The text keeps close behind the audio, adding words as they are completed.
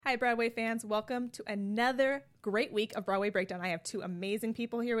Hi, Broadway fans. Welcome to another great week of Broadway Breakdown. I have two amazing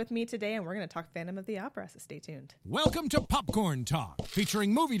people here with me today, and we're going to talk Phantom of the Opera, so stay tuned. Welcome to Popcorn Talk,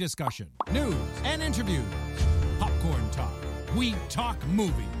 featuring movie discussion, news, and interviews. Popcorn Talk. We talk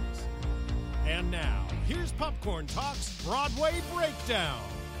movies. And now, here's Popcorn Talk's Broadway Breakdown.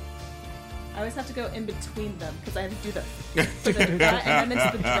 I always have to go in between them because I have to do that and then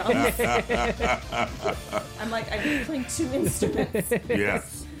it's the drums. I'm playing two instruments.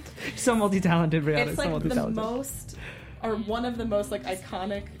 Yes. So multi-talented, Brianna. It's so like multi-talented. the most, or one of the most like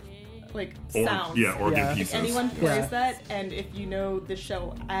iconic sounds. Organ pieces. Anyone plays that, and if you know the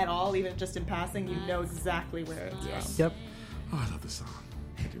show at all, even just in passing, you know exactly where it's from. Yep. Oh, I love this song.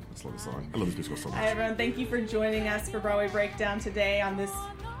 I do. I love this song. I love this musical so much. Hi, everyone. Thank you for joining us for Broadway Breakdown today on this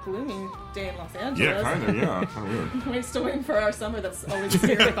gloomy day in Los Angeles. Yeah, kind of. Yeah, kind of weird. We're still waiting for our summer that's always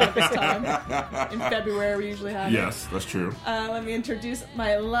here about this time. In February, we usually have it. Yes, that's true. Let me introduce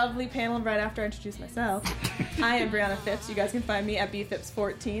my lovely panel right after I introduce myself. I am Brianna Phipps. You guys can find me at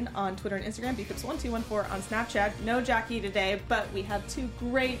bphipps14 on Twitter and Instagram, bphipps1214 on Snapchat. No Jackie today, but we have two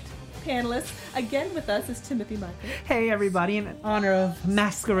great panelists. Again with us is Timothy Michael. Hey, everybody. In honor of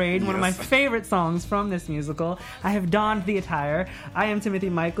Masquerade, one of my Yes. favorite songs from this musical, I have donned the attire. I am Timothy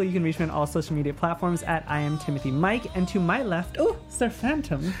Michael. You can reach me on all social media platforms at I am Timothy Mike. And to my left, Sir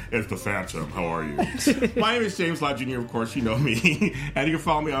Phantom. It's the Phantom. How are you? My name is James Lott Jr. Of course, you know me. And you can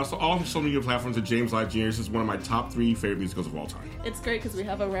follow me on all social media platforms at James Lott Jr. This is one of my top 3 favorite musicals of all time. It's great because we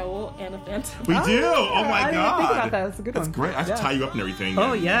have a Raoul and a Phantom. We do. Oh my I didn't god. think about that. That's a good That's one. great. I have to Yeah. tie you up and everything.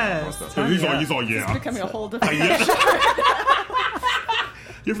 Oh, and yes. all stuff. Tie He's me all, up. he's all, yeah. It's becoming a whole different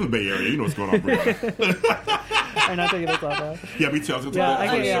You're from the Bay Area. You know what's going on, Brianna. I'm not taking this off. Though. Yeah, me too. I was gonna Yeah, tell I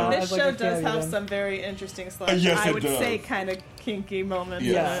you. get it. I This was like, show okay, does have then. some very interesting / Yes, I it would does. say kind of kinky moments.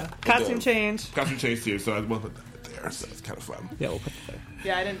 Yeah. in it. Costume change. Got some change too, so we'll put that there. So it's kind of fun. Yeah, we'll put it there.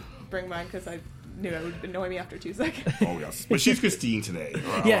 Yeah, I didn't bring mine because I knew it would annoy me after 2 seconds. Oh yes, but she's Christine today.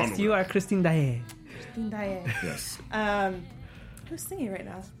 Yes, you are Christine Daye. Yes. Who's singing right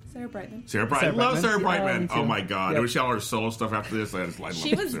now? Sarah Brightman. Sarah Brightman. Love Sarah Yeah, Brightman. me too. Oh my god. Yep. Was she all her solo stuff after this? I just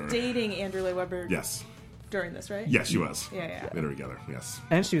She was Sarah. dating Andrew Lloyd Webber Yes. during this, right? Yes, she was. Yeah. They were together. Yes.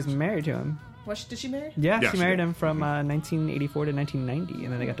 And she was married to him. Did she marry? Yeah, Yeah, she she married did. him from 1984 to 1990,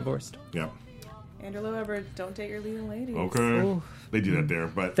 and then they got divorced. Yeah. Andrew Lloyd Webber, don't date your leading ladies. Okay. Ooh. They do that there,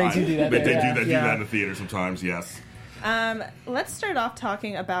 but They do that They there, do yeah. that in the theater sometimes. Yes. Let's start off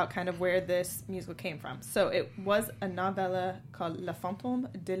talking about kind of where this musical came from. So it was a novella called La Fantôme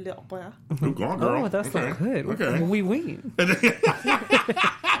de l'Opéra. Ooh, go on, girl. Oh, that's so good. Okay. We win. That's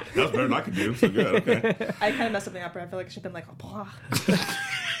better than I could do. So good. Okay. I kind of messed up the opera. I feel like I should have been like, opera.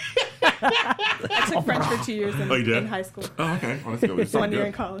 I took French for 2 years Oh, you did? in high school. Oh, okay. Oh, that's good. It 1 sounded year good.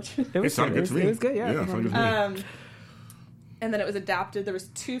 in college. It sounded good to me. It was good, yeah. Yeah, it sounded good to me. And then it was adapted. There was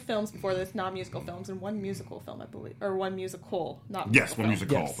 2 films before this, non-musical films, and 1 musical film, I believe. Or 1 musical, not Yes, one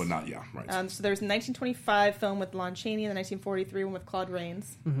musical music Yes. call, but not, yeah, right. So there was a 1925 film with Lon Chaney and the 1943 one with Claude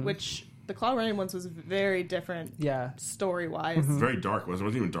Rains, which the Claude Rains ones was very different Yeah. story-wise. Very dark, wasn't it? It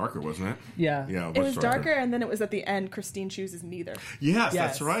was even darker, wasn't it? Yeah. Yeah, It was darker, and then it was at the end, Christine chooses neither. Yes, Yes.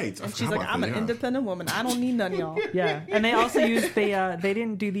 that's right. I And she's forgot like, about I'm that, an yeah. independent woman. I don't need none of y'all. Yeah. And they also used they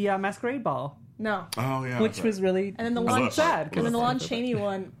didn't do the masquerade ball, No. Oh, yeah. which that's was really And then the I Lon love sad. that. And then the Love Lon that. Chaney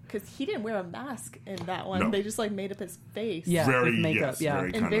one, because he didn't wear a mask in that one. No. They just like made up his face. yeah, Very, with makeup. yes, yeah. very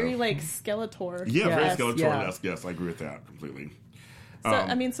And kind very of- like Skeletor. Yeah, very Yes, Skeletor-esque. Yes, I agree with that completely. So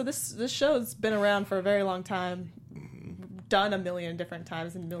I mean, so this show's been around for a very long time, done a million different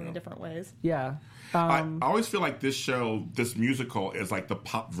times in a million different ways. Yeah. I always feel like this show, this musical, is like the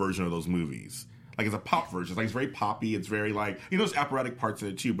pop version of those movies. Like it's a pop version. It's like it's very poppy. It's very like there's operatic parts in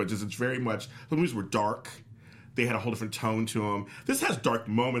it too, but just it's very much the movies were dark. They had a whole different tone to them. This has dark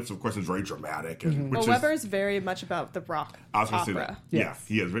moments, of course. It's very dramatic. And, Well, Weber's very much about the rock I was going to say opera. that. Yes.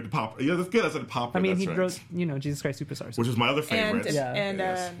 Yeah, he has written pop. Yeah, that's good. That's a pop. I mean, that's he right. wrote, Jesus Christ Superstars. Which is my other And favorite. Yeah.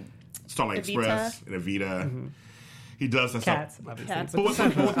 Yes. Starlight Evita. Express and Evita. He does that Cats, stuff. obviously. Cats.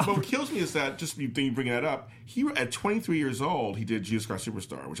 But what kills me is that, just you think you bring that up, he at 23 years old, he did Jesus Christ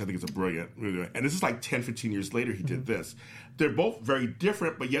Superstar, which I think is a brilliant, and this is like 10, 15 years later he did this. They're both very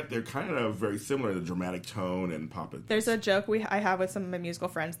different, but yet they're kind of very similar, the dramatic tone and pop. There's a joke I have with some of my musical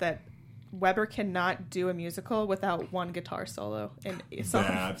friends that Weber cannot do a musical without one guitar solo in a song.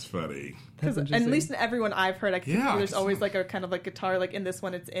 That's funny. Because at least in everyone I've heard, Yeah. there's always like a kind of like guitar. Like in this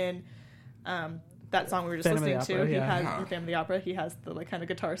one, it's in that song we were just Phantom of the listening to. Opera, He yeah. has in Phantom of the Opera. He has the like kind of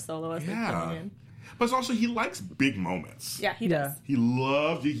guitar solo as they're coming in. But it's also, he likes big moments. Yeah, he does. He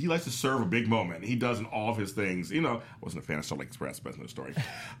likes to serve a big moment. He does in all of his things. You know, I wasn't a fan of Starlight Express, but that's another story.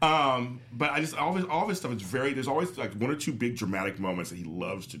 But I just, all of his stuff is there's always like one or two big dramatic moments that he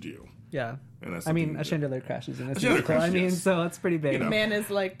loves to do. Yeah. And that's I mean, something a Chandelier crashes in this Chandelier musical. crashes, I mean, yes. so it's pretty big. You know. Man is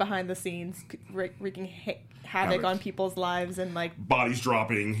like behind the scenes wreaking havoc on people's lives and like Bodies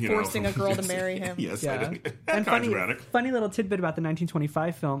dropping, forcing a girl to marry him. Yes, Yeah. and And dramatic. funny little tidbit about the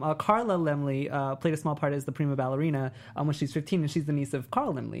 1925 film. Carla Laemmle played a small part as the prima ballerina when she's 15, and she's the niece of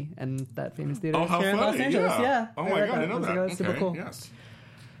Carl Laemmle, and that famous theater Oh, how here in Los funny! Angeles. Yeah. Oh my god, I didn't know was that. like, oh, super Okay, cool. yes.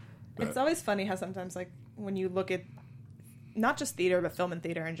 It's always funny how sometimes, like, when you look at not just theater, but film and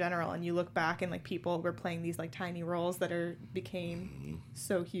theater in general, and you look back and, like, people were playing these, like, tiny roles that became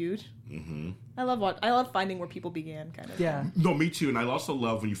so huge. Mm-hmm. I love finding where people began, kind of. Yeah. No, me too. And I also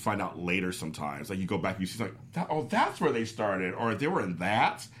love when you find out later sometimes. Like, you go back and you see, like, that's where they started. Or they were in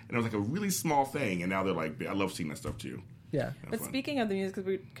that. And it was, like, a really small thing. And now they're, like, I love seeing that stuff, too. Yeah. But speaking of the music,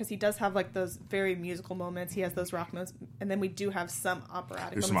 because he does have like those very musical moments, he has those rock notes, and then we do have some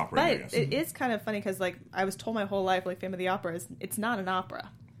operatic There's moments. some opera, but yes. it is kind of funny because like I was told my whole life, like Phantom of the Opera it's not an opera.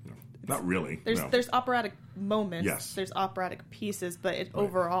 Not really. No. There's operatic moments. Yes. There's operatic pieces, but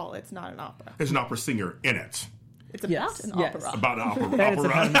overall, it's not an opera. There's an opera singer in it. It's about an Yes. opera. About an opera.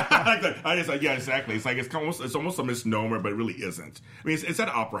 It's about Yeah, exactly. It's like it's almost a misnomer, but it really isn't. I mean, it's at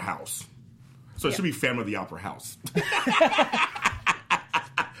an opera house, so it should be Phantom of the Opera House.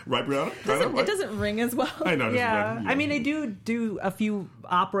 Right, Brianna? It doesn't ring as well. I know. Yeah. I mean, they do a few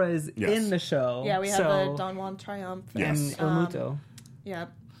operas Yes. in the show. Yeah, we have so, the Don Juan Triumph. Yes. and Il Muto. Yeah.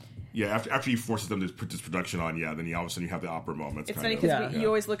 Yeah, after he forces them to put this production on, then all of a sudden you have the opera moments. It's kind funny of. because you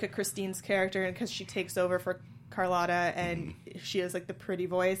always look at Christine's character, and because she takes over for Carlotta, and she has like the pretty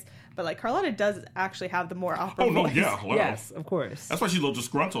voice, but like Carlotta does actually have the more opera Oh no, voice. yeah, hello. Yes, of course. That's why she's a little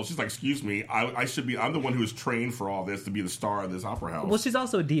disgruntled. She's like, "Excuse me, I'm the one who was trained for all this to be the star of this opera house." Well, she's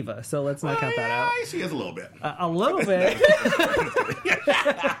also a diva, so let's not count that out. She is a little bit. A little bit.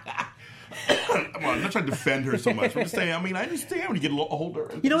 Come on, I'm not trying to defend her so much. I'm just saying. I mean, I understand when you get a little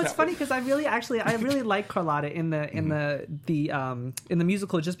older. You know, it's funny because I really like Carlotta in the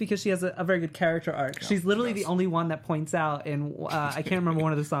musical just because she has a very good character arc. She's literally the only one that points out, and I can't remember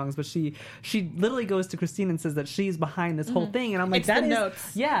one of the songs, but she literally goes to Christine and says that she's behind this whole thing, and I'm like, It's the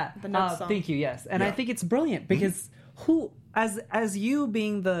Notes. Yeah, The Notes song. thank you, yes, and I Yeah. think it's brilliant because who. As you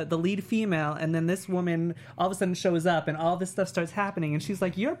being the lead female, and then this woman all of a sudden shows up, and all this stuff starts happening, and she's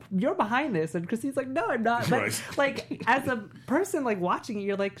like, "You're behind this," and Christine's like, "No, I'm not." But Right. like as a person like watching it,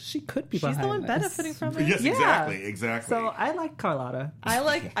 you're like, "She could be She's behind the one this." benefiting from it. Yes, Yeah. exactly. So I like Carlotta.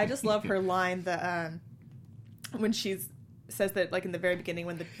 I just love her line that when says that like in the very beginning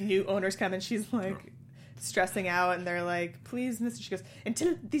when the new owners come and she's like stressing out and they're like, please, Mr. She goes,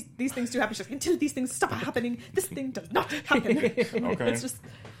 until these things do happen. She's like, until these things stop happening, this thing does not happen. Okay.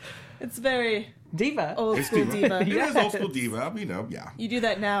 It's very Diva. old It's school diva. diva. It is old school diva. Yeah. You do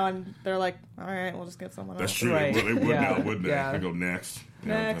that now and they're like, all right, we'll just get someone That's else. true. Right. They would Yeah. now, wouldn't they? Yeah. They go next.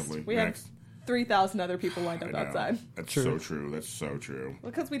 Next. definitely. We have 3,000 other people lined up I know. outside. That's True. so true. That's so true.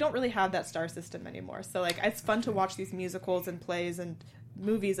 Because we don't really have that star system anymore. So like it's fun to watch these musicals and plays and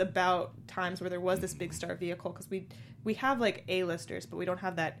movies about times where there was this big star vehicle, because we have like A-listers, but we don't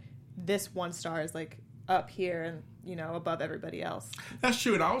have that this one star is like up here and above everybody else. That's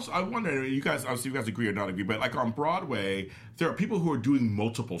true. And I wonder, you guys agree or not agree, but like on Broadway, there are people who are doing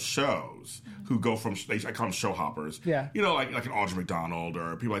multiple shows who go from, I call them show hoppers. Yeah. Like an Audrey McDonald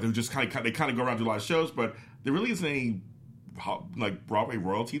or people like that who just kind of go around and do a lot of shows, but there really isn't any like Broadway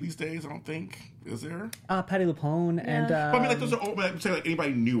royalty these days, I don't think. Is there? Patty LuPone and But I mean, like those are old, but I'm saying like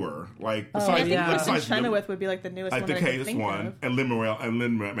anybody newer, like I besides, think yeah. Kristen besides Lin- Chenoweth would be like the newest I one think that I hey, can this think one of. and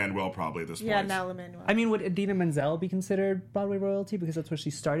Lin-Manuel probably at this point. Yeah, now Lin-Manuel. I mean, would Idina Menzel be considered Broadway royalty because that's where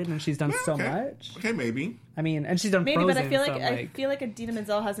she started and she's done so okay. much? Okay, maybe. I mean, and she's done Maybe, Frozen, but I feel like Idina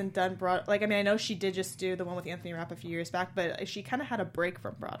Menzel hasn't done I mean, I know she did just do the one with Anthony Rapp a few years back, but she kind of had a break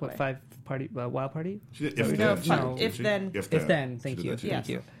from Broadway. Wild Party? She did If Then. If Then, thank She did you. that too. Thank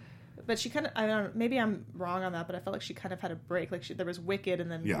you. But she kind of, I don't know, maybe I'm wrong on that, but I felt like she kind of had a break. Like there was Wicked,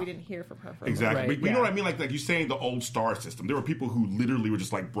 and then Yeah. we didn't hear from her for a Exactly. Right, But you yeah. know what I mean? Like you're saying the old star system. There were people who literally were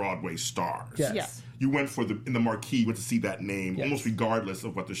just like Broadway stars. Yes. Yeah. You went in the marquee, you went to see that name, Yes. almost regardless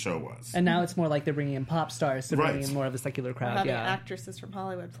of what the show was. And now it's more like they're bringing in pop stars to Right. bring in more of a secular crowd. having Yeah. actresses from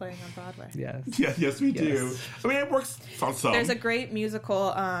Hollywood playing on Broadway. Yes. Yes, we do. Yes. I mean, it works on some. There's a great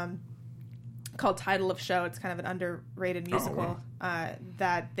musical called Title of Show. It's kind of an underrated musical. wow.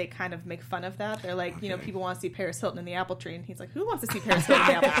 that they kind of make fun of that. They're like, you know, people want to see Paris Hilton in the apple tree, and he's like, who wants to see Paris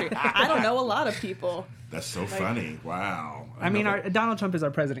Hilton in the apple tree? I don't know a lot of people. That's so funny. Wow. I mean, Donald Trump is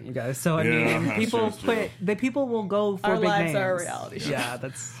our president, you guys. So I mean, that's people true. people will go for Our big lives names. are a reality show. Yeah,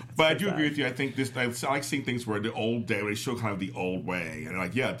 that's. But I do agree with you. I think I like seeing things where the old day, where they show kind of the old way, and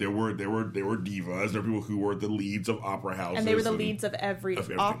like, yeah, there were divas. There were people who were the leads of opera houses, And they were the leads of every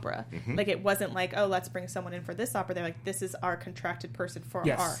everything. opera. Like, it wasn't like, oh, let's bring someone in for this opera. They're like, this is our contracted person for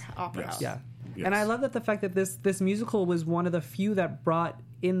Yes. our opera Yes. house. Yeah. Yes. And I love that the fact that this musical was one of the few that brought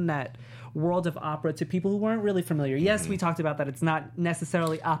in that world of opera to people who weren't really familiar. Yes, we talked about that it's not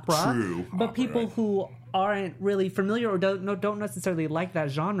necessarily opera, True but opera, people right. who aren't really familiar or don't necessarily like that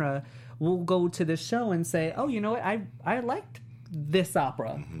genre will go to this show and say, oh, you know what, I liked this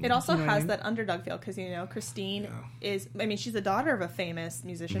opera. It also You know what I has mean? that underdog feel because, you know, Christine is, I mean, she's the daughter of a famous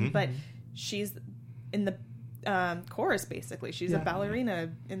musician, but she's in the chorus, basically. She's a ballerina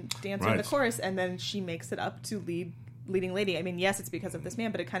and dancer in the Right. chorus, and then she makes it up to leading lady. I mean, yes, it's because of this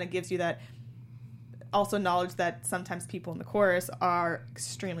man, but it kind of gives you that also knowledge that sometimes people in the chorus are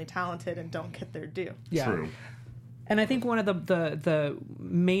extremely talented and don't get their due. Yeah. True. And I think one of the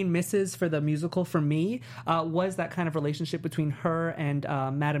main misses for the musical for me was that kind of relationship between her and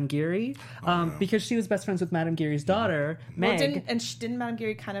Madame Geary, because she was best friends with Madame Geary's daughter, Well, Meg. didn't Madame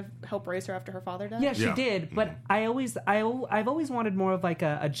Geary kind of help raise her after her father died? Yeah, she Yeah. did. But I've always wanted more of like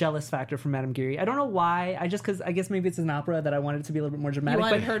a jealous factor from Madame Geary. I don't know why. Because I guess maybe it's an opera that I wanted it to be a little bit more You dramatic.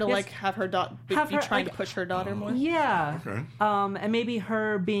 wanted but her to yes, like have her daughter be Have her, trying like- to push her daughter more. Yeah. Okay. And maybe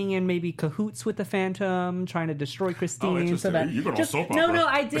her being in maybe cahoots with the Phantom, trying to destroy Christine. interesting. You're going all soap no, opera.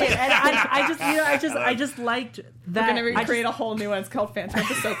 I did. And I just liked that. We're gonna I just- recreate a whole new one. It's called Phantom of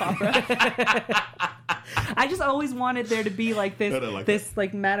the Soap Opera. I just always wanted there to be like this, I like this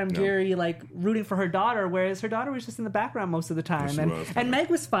like Madame No. Geary like rooting for her daughter, whereas her daughter was just in the background most of the time, she and was, and yeah. Meg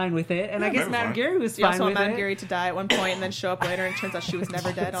was fine with it, and I Meg guess was Madame fine. Geary was You fine also want with Madame it. Geary to die at one point and then show up later and it turns out she was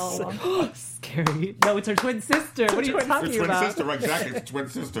never dead all along. Scary. No, it's her twin sister. What are you It's talking twin about? sister, right? Exactly. It's twin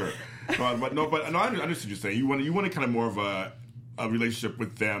sister. But I understand what you're saying. You wanted kind of more of a relationship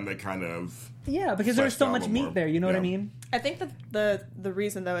with them that kind of Yeah, because there was fleshed so out a much little meat more. there. You know what I Yeah. mean? I think that the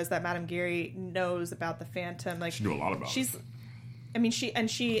reason though is that Madame Geary knows about the Phantom. Like She knew a lot about she's, it. I mean, she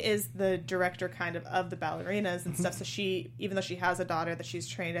is the director kind of the ballerinas and stuff. So she, even though she has a daughter that she's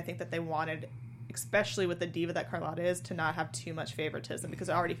trained, I think that they wanted, especially with the diva that Carlotta is, to not have too much favoritism because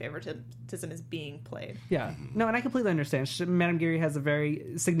already favoritism is being played. Yeah. No, and I completely understand. Madame Geary has a very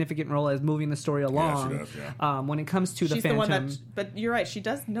significant role as moving the story along. does, yeah. When it comes to She's the Phantom. the one that, but you're right. She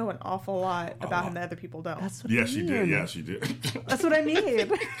does know an awful lot about him that other people don't. That's what Yeah, I she mean. did. Yeah, she did. That's what I mean.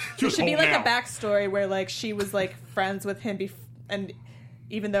 She was Should be holding like out. a backstory where like she was like friends with him and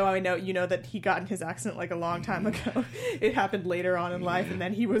even though I know you know that he got in his accident like a long time ago, it happened later on in life and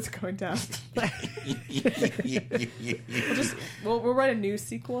then he was going down. We'll write a new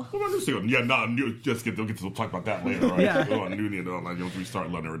sequel. Yeah, no, we'll talk about that later, right? Yeah. Oh, You'll restart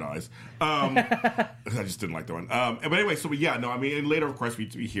Love Never Dies. I just didn't like that one. But anyway, so yeah, no, I mean, and later, of course, we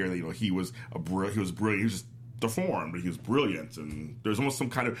hear that he was brilliant. He was just deformed, but he was brilliant. And there's almost some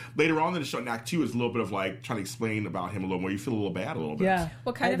kind of later on in the show, in Act 2, is a little bit of like trying to explain about him a little more. You feel a little bad a little bit. Yeah.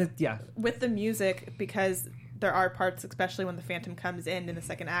 Well, kind of Yeah. with the music, because there are parts, especially when the Phantom comes in the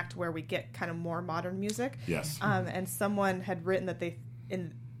second act, where we get kind of more modern music. Yes. And someone had written that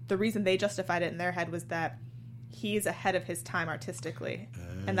the reason they justified it in their head was that he's ahead of his time artistically,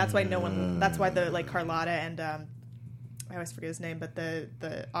 and that's why that's why the like Carlotta and I always forget his name, but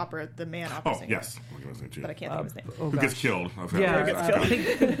the opera, the man opera Oh, singer. yes. But I can't think of his name. Oh, Who gets gosh. killed? Yeah,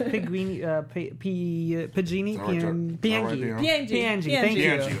 Pigini. Pagini, Piangi. Thank you.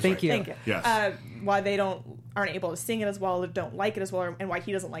 Piangi, that's Thank you. right. Thank you. Yes. Why they aren't able to sing it as well, or don't like it as well, and why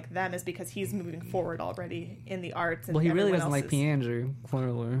he doesn't like them is because he's moving forward already in the arts. And Well, he really everyone doesn't like else is- Piangi,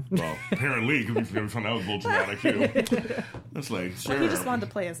 clearly. Well, apparently, because we found that was a little dramatic too. It's like, sure. Well, he just wanted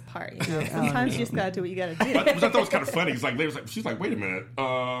to play his part. You know? Sometimes you just gotta do what you gotta do. Which I thought was kind of funny. He's like, she's like, wait a minute,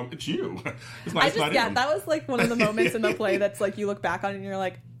 it's you. It's not, him. That was like one of the moments in the play that's like you look back on it and you're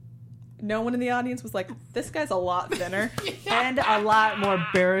like, no one in the audience was like, this guy's a lot thinner. And a lot more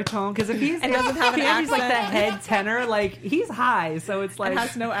baritone, because if he's And doesn't have an Piangi's like the accent. head tenor, like he's high, so it's like And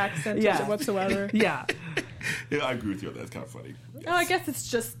has no accent Yeah. whatsoever. yeah. Yeah, I agree with you. That's kind of funny. Oh, I guess it's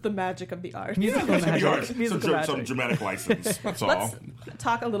just the magic of the art. Musical Some magic. yards, Musical some magic. dramatic license. That's all. Let's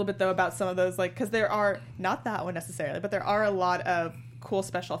talk a little bit though about some of those, like, because there are not that one necessarily, but there are a lot of cool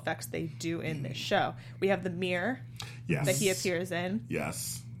special effects they do in this show. We have the mirror Yes. that he appears in.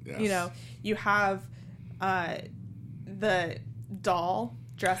 Yes. Yes. You know, you have the doll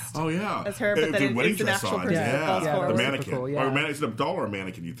dressed Oh yeah, as her, but The then wedding it's an dress actual on. person that falls Yeah, The forward. super mannequin. cool, yeah. Or is it a doll or a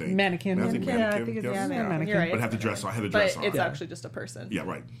mannequin? You think Mannequin. I think Yeah, I think it's yes. mannequin. You're right. But have the dress on. Have the But dress on. it's actually just a person Yeah,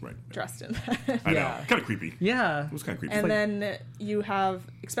 right. dressed in I that. know. Yeah. Kind of creepy. Yeah. It was kind of creepy. And then you have,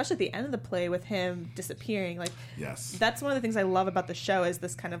 especially at the end of the play, with him disappearing. Like, yes. that's one of the things I love about the show is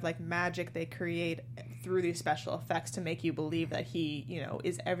this kind of like magic they create through these special effects to make you believe that he,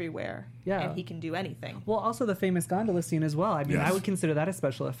 is everywhere. Yeah. And he can do anything. Well, also the famous gondola scene as well. I mean, Yes. I would consider that a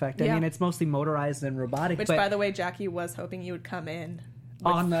special effect. I Yeah. mean, it's mostly motorized and robotic. Which, but by the way, Jackie was hoping you would come in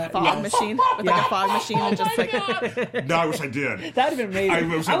on the fog machine with like a fog machine and just like No, I wish I did. That'd have been amazing.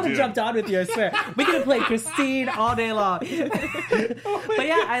 I wish I would have did. jumped on with you, I swear. We could have played Christine all day long. But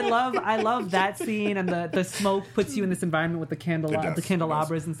yeah, I love that scene, and the smoke puts you in this environment with the It does.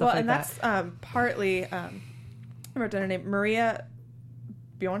 candelabras and stuff well, like and that. that's partly I wrote down her name, Maria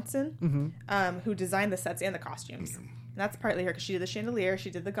Bjornson, who designed the sets and the costumes. And that's partly her because she did the chandelier, she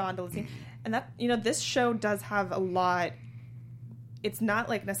did the gondola scene, and that this show does have a lot. It's not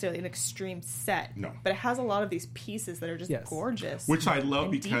like necessarily an extreme set, No. but it has a lot of these pieces that are just Yes. gorgeous, Which I love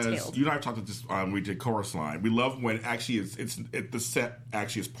and because detailed. you and I talked about this. We did Chorus Line. We love when actually the set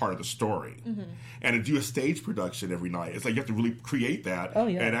actually is part of the story, and to do a stage production every night, it's like you have to really create that, Oh,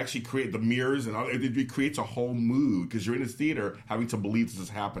 yeah. and actually create the mirrors and all, it creates a whole mood because you're in this theater having to believe this is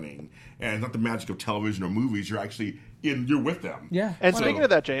happening, and it's not the magic of television or movies. You're actually you're with them. Yeah. And So- speaking of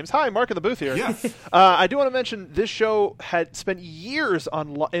that, James, hi, Mark in the booth here. Yes. I do want to mention this show had spent years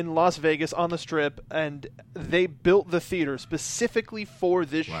in Las Vegas on the Strip, and they built the theater specifically for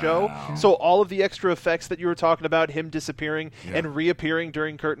this show. So all of the extra effects that you were talking about, him disappearing and reappearing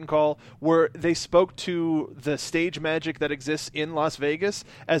during curtain call, where they spoke to the stage magic that exists in Las Vegas,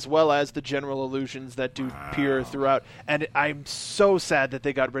 as well as the general illusions that do appear throughout. And I'm so sad that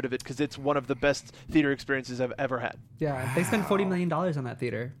they got rid of it because it's one of the best theater experiences I've ever had. Yeah, they spent $40 million on that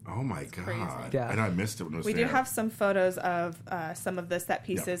theater. Oh my god! crazy. Yeah. And I missed it when it was We there. do have some photos of some of the set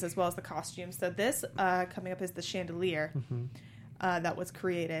pieces as well as the costumes. So this coming up is the chandelier that was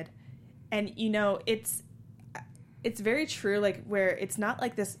created, and it's very true. Like where it's not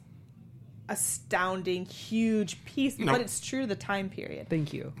like this astounding huge piece, No. but it's true to the time period,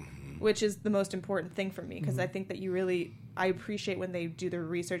 Thank you. which is the most important thing for me because I think that I appreciate when they do their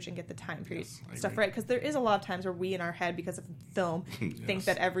research and get the time period I stuff agree. right, because there is a lot of times where we in our head, because of film, think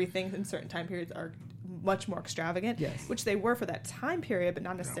that everything in certain time periods are much more extravagant, Yes. which they were for that time period, but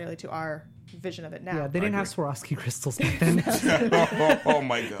not necessarily to our vision of it now. Yeah, they didn't I have Swarovski crystals back then. oh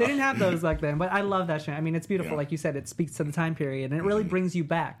my god! They didn't have those back then, but I love that show. I mean, it's beautiful. Yeah. Like you said, it speaks to the time period, and it really brings you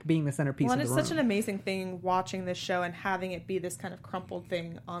back, being the centerpiece Well, of and the it's room. such an amazing thing watching this show and having it be this kind of crumpled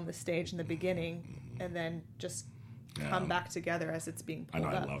thing on the stage in the beginning, and then just come back together as it's being I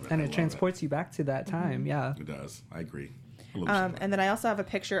pulled know, I up. love it. and I it love transports you back to that time. Yeah. It does. I agree. I love And then I also have a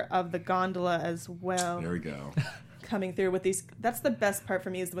picture of the gondola as well. there we go. Coming through with these. That's the best part for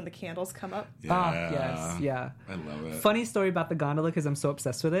me is when the candles come up. Ah, yes, yeah. I love it. Funny story about the gondola because I'm so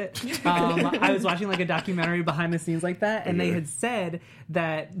obsessed with it. I was watching like a documentary behind the scenes like that, and they Okay. had said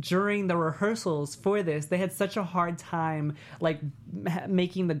that during the rehearsals for this, they had such a hard time like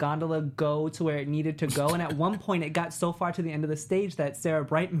making the gondola go to where it needed to go. And at one point, it got so far to the end of the stage that Sarah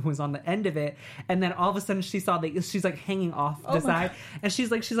Brightman was on the end of it, and then all of a sudden she saw that she's like hanging off the side, and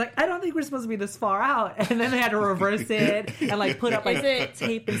she's like, I don't think we're supposed to be this far out. And then they had to reverse it and like put up like Is it-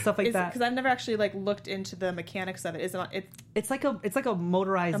 tape and stuff like that. Because I've never actually like looked into the mechanics of it. Is it? It's like a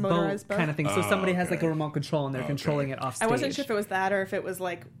motorized, motorized boat? kind of thing. So somebody has like okay. a remote control and they're controlling it off I stage. wasn't sure if it was that or if it was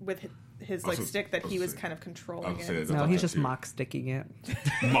like with his like Also- stick that he was also- kind of I controlling would say it. that- No, he's just too. mock sticking it.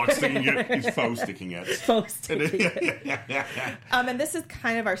 Mock sticking it. He's faux sticking it. Faux sticking it. And this is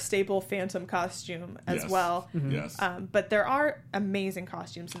kind of our staple Phantom costume as Yes. well. Yes. But there are amazing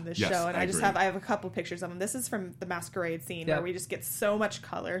costumes in this Yes, show, and I I just agree. have a couple pictures of them. This is from the Masquerade scene Yep. where we just get so much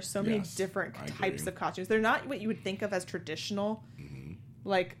color, so many Yes, different I types agree. of costumes. They're not what you would think of as traditional,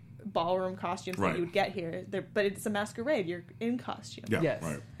 like ballroom costumes Right. that you would get here. But it's a masquerade. You're in costume. Yeah. Yes.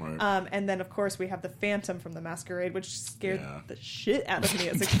 Right. And then, of course, we have the Phantom from the Masquerade, which scared Yeah. the shit out of me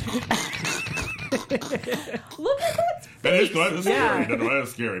as a kid. Look at that That is face! good. That's Yeah. scary. That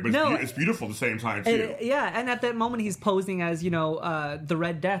is scary, but No. it's beautiful at the same time too. And at that moment he's posing as the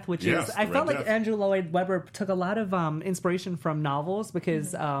Red Death, which Yes, is I the felt Red like Death. Andrew Lloyd Webber took a lot of inspiration from novels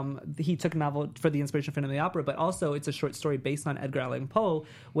because he took a novel for the inspiration for the opera, but also it's a short story based on Edgar Allan Poe,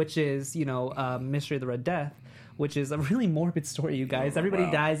 which is Mystery of the Red Death. Which is a really morbid story, you guys. Everybody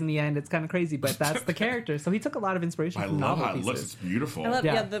wow. dies in the end. It's kind of crazy, but that's the character. So he took a lot of inspiration I from love novel how it pieces. looks. It's beautiful. I love,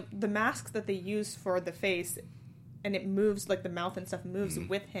 Yeah. the masks that they use for the face and it moves, like the mouth and stuff moves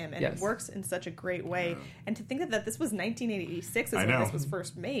with him, and Yes. it works in such a great way. And to think that this was 1986 is when this was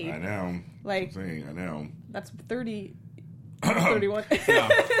first made. I know. Like, I know. that's 31. Yeah,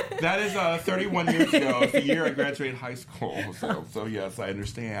 that is 31 years ago. It's the year I graduated high school. So yes, I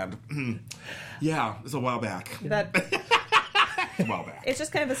understand. Yeah, it's a while back. It's a while back. It's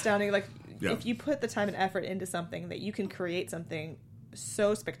just kind of astounding. Like, Yeah. if you put the time and effort into something, that you can create something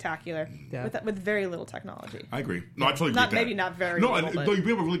so spectacular with very little technology. I agree. No, I totally agree with that. Maybe not very No, little, and, but- no, you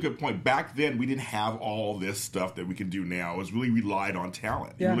have a really good point. Back then, we didn't have all this stuff that we can do now. It was really relied on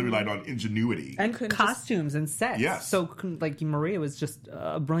talent. Yeah. It really relied on ingenuity. And couldn't costumes and sets. Yes. So, like, Maria was just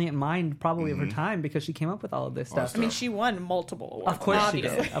a brilliant mind, probably of her time, because she came up with all of this stuff. I mean, she won multiple awards. Of course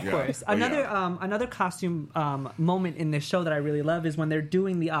obviously. she did. Of Yeah. course. Oh, Another yeah. another costume moment in this show that I really love is when they're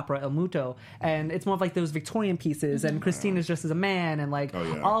doing the opera El Muto, and it's more of like those Victorian pieces, and Christine is dressed as a man, and like Oh,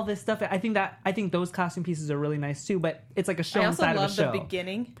 yeah. all this stuff. I think those costume pieces are really nice too. But it's like a show I also inside of a love show. the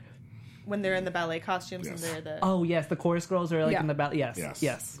beginning when they're in the ballet costumes and Yes. they're the. Oh yes, the chorus girls are like Yeah. in the ballet. Yes, Yes.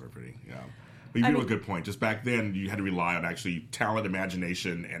 yes. They're pretty, yeah. But you I do have mean- a good point. Just back then, you had to rely on actually talent,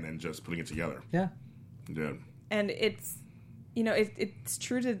 imagination, and then just putting it together. Yeah. You did. And it's, it's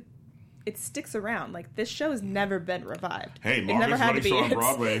true to. It sticks around. Like, this show has never been revived. Hey, it longest never had to running be. show on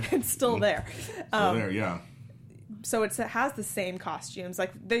Broadway. It's still there. So there, yeah. So it has the same costumes.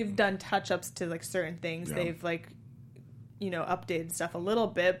 Like, they've done touch-ups to, like, certain things. Yeah. They've, like, updated stuff a little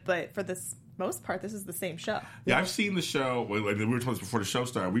bit, but for the most part, this is the same show. Yeah, I've seen the show. We were talking this before the show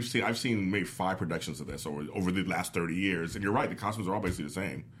started. I've seen maybe 5 productions of this over the last 30 years, and you're right. The costumes are all basically the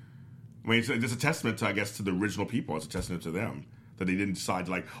same. I mean, it's a testament to, I guess, to the original people. It's a testament to them that they didn't decide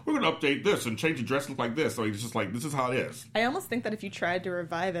like, we're going to update this and change the dress look like this. So it's just like, this is how it is. I almost think that if you tried to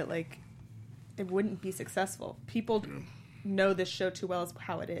revive it, like, it wouldn't be successful. People know this show too well as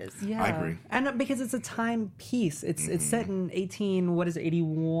how it is. Yeah, I agree. And because it's a time piece, it's set in 81.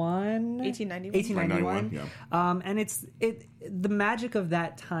 1891. 1891. Yeah. And the magic of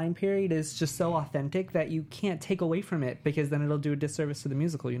that time period is just so authentic that you can't take away from it, because then it'll do a disservice to the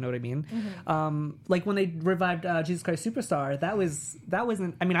musical. You know what I mean? Like when they revived Jesus Christ Superstar, that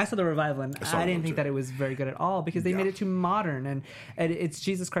wasn't. I mean, I saw the revival and saw I it didn't think too. that it was very good at all, because they Yeah. made it too modern, and it's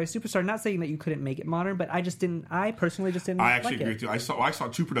Jesus Christ Superstar. Not saying that you couldn't make it modern, but I personally just didn't. I actually like agree it. with you. I saw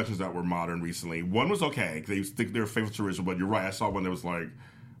 2 productions that were modern recently. One was okay. They think they were faithful to original, but you're right. I saw one that was like,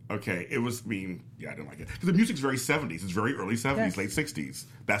 okay, it was. I mean, yeah, I didn't like it because the music's very 70s. It's very early 70s, Yes. late 60s.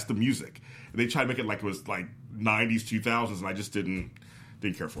 That's the music. And they tried to make it like it was like 90s, 2000s, and I just didn't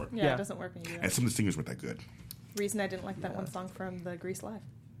care for it. Yeah, Yeah. it doesn't work when you do And that. some of the singers weren't that good. Reason I didn't like that one song from the Grease Live.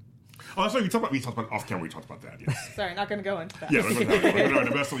 Oh, that's right. We talked about off camera. We talked about that. Yes. Sorry, not going to go into that. Yeah, we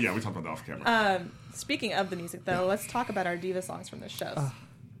talked about that off camera. Speaking of the music, though, let's talk about our diva songs from this show.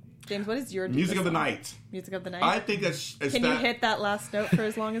 James, what is your diva Music of the song? night. Music of the night. I think it's Can you hit that last note for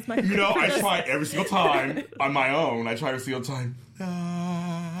as long as my? You know, I try every single time on my own. I try every single time.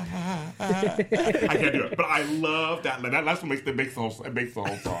 I can't do it, but I love that. That's what makes the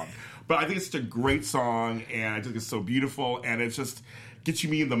whole song. But I think it's such a great song, and I think it's so beautiful, and it just gets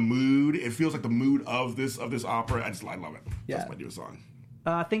me in the mood. It feels like the mood of this opera. I love it. Yeah. That's my new song.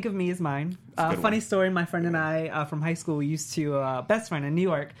 Think of Me As Mine. a good Funny one. story, my friend and I from high school, we used to, best friend in New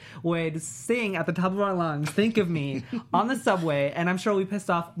York, would sing at the top of our lungs, Think of Me, on the subway, and I'm sure we pissed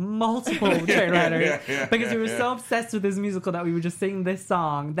off multiple train riders because we were so obsessed with this musical that we would just sing this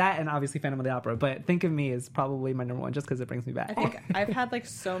song, that and obviously Phantom of the Opera, but Think of Me is probably my number one just because it brings me back. I think I've had like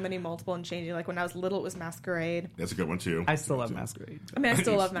so many multiple and changing. Like when I was little, it was Masquerade. That's a good one too. I still love Masquerade. I mean, I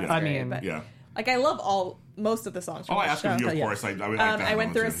still love Yeah. Masquerade. I mean, but, Yeah. like I love most of the songs from Oh, I the asked show. of you, of Yeah. course. I like that I went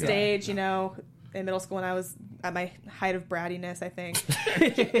one, through a too. stage, in middle school when I was at my height of brattiness, I think.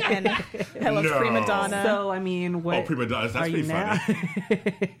 And I loved No. Prima Donna. So, I mean, what Oh, Prima Donna. That's are you pretty now?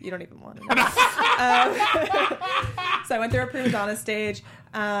 funny. You don't even want to know. So I went through a Prima Donna stage.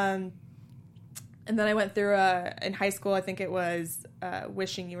 And then I went through, in high school, I think it was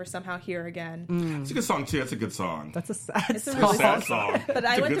Wishing You Were Somehow Here Again. It's a good song too. That's a good song. That's a sad It's a song. really sad song. But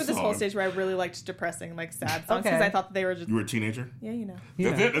I It's a went good through this whole song. stage where I really liked depressing, like sad songs, Okay. because I thought they were just, You were a teenager. yeah, you know.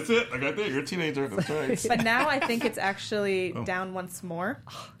 Yeah. That's it. I got that. You're a teenager. That's right. But now I think it's actually down once more.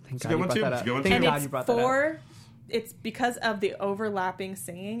 Thank a God good you one, brought too. that It's a up. good one, Thank too. And God it's you brought that up. it's because of the overlapping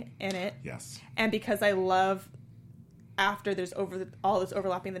singing in it. Yes. And because I love after there's all this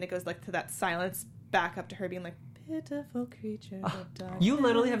overlapping, then it goes like to that silence back up to her being like, pitiful creatures of darkness. You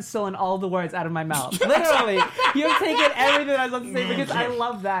literally have stolen all the words out of my mouth. Literally. You've taken everything I was about to say because I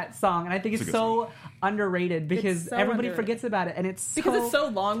love that song. And I think it's so underrated because so everybody underrated. forgets about it. And it's Because it's so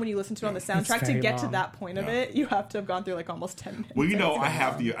long when you listen to it on the soundtrack. To very get to long. that point of it, you have to have gone through like almost 10 minutes. Well, you know,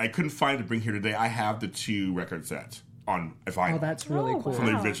 I couldn't find it to bring here today. I have the 2 record sets on vinyl. Oh, that's really cool. From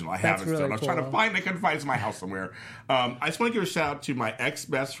the original. I have That's it still. really I was trying to cool. find it. I couldn't find it in my house somewhere. I just want to give a shout out to my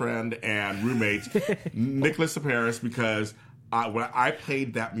ex-best friend and roommate, Nicholas Paris, because when I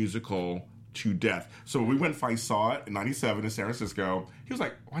played that musical to death. So when we went and finally saw it in 97 in San Francisco, he was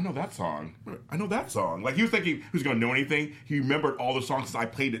like, oh, I know that song. I know that song. Like, he was thinking he was going to know anything. He remembered all the songs I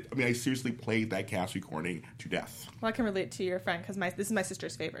played it. I mean, I seriously played that cast recording to death. Well, I can relate to your friend because this is my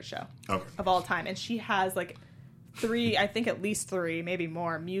sister's favorite show Okay. of all time. And she has like 3, I think at least 3, maybe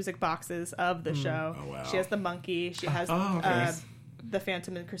more, music boxes of the show. Oh, wow. She has the monkey. She has okay. the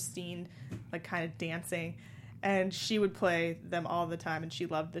Phantom and Christine, like kind of dancing. And she would play them all the time, and she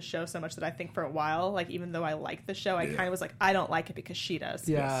loved the show so much that I think for a while, like even though I liked the show, I kind of was like, I don't like it because she does.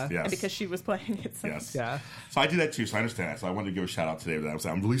 Yeah. Yes. And because she was playing it. So. Yes. Yeah. So I do that too, so I understand that. So I wanted to give a shout out today to that. I was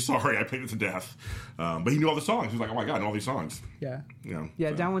like, I'm really sorry I played it to death. But he knew all the songs. He was like, oh my God, I know all these songs. Yeah. You know, Yeah,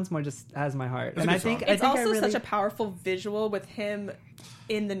 so. Down Once More just has my heart. That's And a I good think song. I It's think I also really, such a powerful visual with him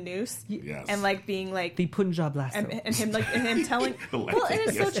in the noose. Yes. And like being like the Punjab lasso. and him telling The well, and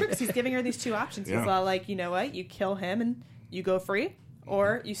it's so yes. true because he's giving her these 2 options. Yeah. He's all like, you know what, you kill him and you go free,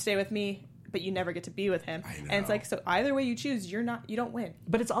 or you stay with me but you never get to be with him. I know. And it's like, so either way you choose, you don't win.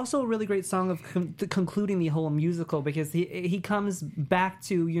 But it's also a really great song of concluding the whole musical because he comes back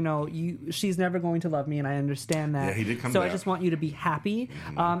to, you know, she's never going to love me, and I understand that. Yeah, he did come so back. I just want you to be happy.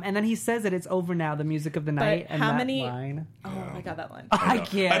 And then he says that it's over now, the music of the night. But and how that many line. Oh, I got that line. I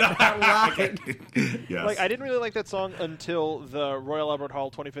can't. That line. Yes. Like, I didn't really like that song until the Royal Albert Hall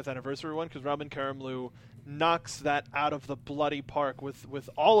 25th anniversary one, because Robin Karamloo knocks that out of the bloody park with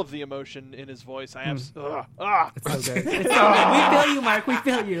all of the emotion in his voice. I have It's so good. It's so good. We feel you, Mark. We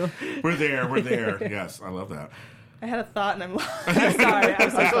feel you. We're there. Yes, I love that. I had a thought and I'm lost. I'm sorry.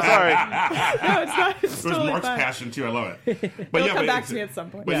 I'm so sorry. No, it's not. It's It was totally Mark's fine. passion too. I love it. But It'll yeah, come but back it's- to me at some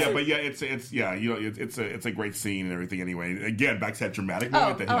point. But Yeah. it's you know, it's a great scene and everything. Anyway, again, back to that dramatic Oh,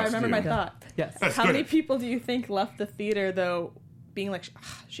 moment that he I has to remember do. my thought. Yes. That's How good. many people do you think left the theater though, being like,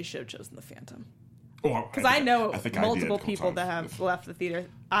 she should have chosen the Phantom? Because Because I know think I multiple did people sometimes. that have left the theater.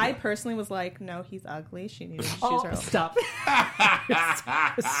 I personally was like, no, he's ugly. She needed to choose her Oh, own. stop.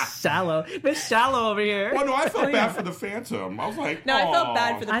 Shallow. Miss Shallow over here. Well, no, I felt bad for the Phantom. I was like, No, I felt "Aw."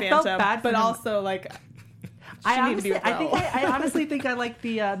 bad for the I felt Phantom, bad for but him. also like, I need to be honestly, with I think Raoul. I honestly think I like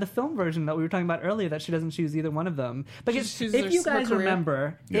the film version that we were talking about earlier. That she doesn't choose either one of them. Because She chooses if you her guys career.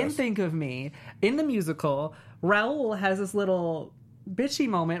 remember in Yes. Think of Me, in the musical, Raoul has this little bitchy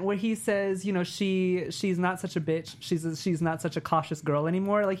moment where he says, you know, she's not such a bitch. She's not such a cautious girl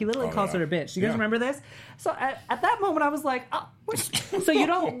anymore. Like he literally Oh, calls yeah. her a bitch. You guys Yeah. remember this? So at that moment, I was like, oh, what? So you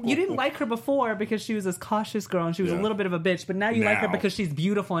didn't like her before because she was this cautious girl and she was a Yeah. little bit of a bitch, but now you like her Now. because she's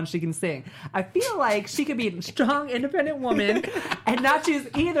beautiful and she can sing. I feel like she could be a strong, independent woman and not choose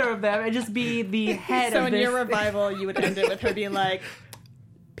either of them and just be the head so of in this. your revival, you would end it with her being like,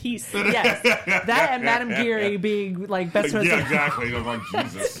 peace. Yes, that and Madame Geary being like best friends. Yeah, exactly. I'm like,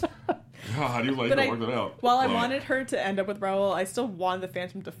 Jesus. God, you like But worked it out. while I Love it. wanted her to end up with Raoul, I still wanted the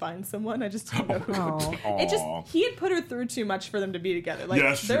Phantom to find someone. I just didn't know who. Oh. It just Aw. he had put her through too much for them to be together. Like Yeah,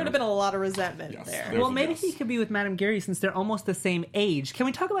 that's there would true. have been a lot of resentment Yes, there. there- Well, maybe Yes. he could be with Madame Geary since they're almost the same age. Can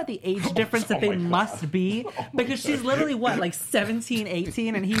we talk about the age difference that oh they my God. must be? Because she's literally, what, like 17,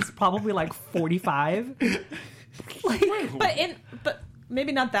 18, and he's probably like 45? Like, But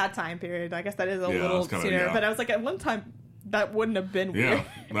maybe not that time period. I guess that is a Yeah, little that's kinda- sooner. yeah. But I was like, at one time, that wouldn't have been Yeah, weird.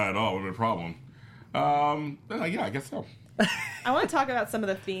 not at all. Would have been a problem. Yeah, I guess so. I want to talk about some of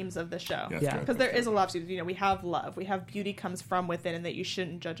the themes of the show. Yes, Yeah. good. Because there is a lot to, you know, we have love, we have beauty comes from within, and that you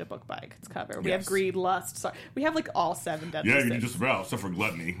shouldn't judge a book by its cover. We have Yes. greed, lust. Sorry, we have like all 7 deadly Yeah, you sins. can just about except for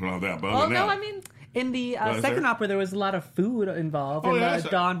gluttony and all that. But other Well, than no, that, I mean, in the is second there? opera, there was a lot of food involved oh in yeah, the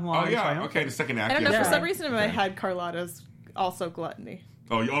Don Juan Oh yeah, Triumph. okay. The second act. I don't know. yes, For Yeah. some reason, in my head, Carlotta's also gluttony,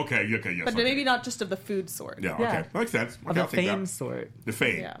 Oh, okay, yes. but okay. maybe not just of the food sort. Yeah, Yeah. okay, that makes sense. Okay, Of the I'll take fame that. sort. The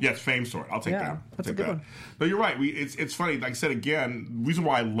fame, Yeah. yes, fame sort. I'll take Yeah, that. I'll that's a take good that. one. No, you're right. It's funny. Like I said again, the reason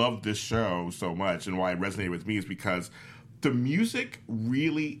why I love this show so much and why it resonated with me is because the music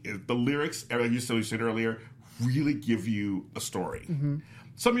really, the lyrics, as you said earlier, really give you a story. Mm-hmm.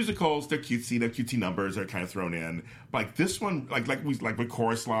 Some musicals, they're cutesy numbers are kind of thrown in. Like this one, like with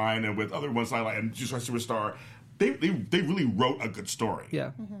Chorus Line and with other ones I like, and Just Like Superstar, they really wrote a good story. Yeah.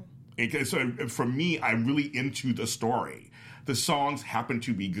 And so for me, I'm really into the story. the songs happen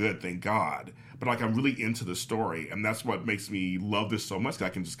to be good, thank God. But like I'm really into the story, and that's what makes me love this so much that I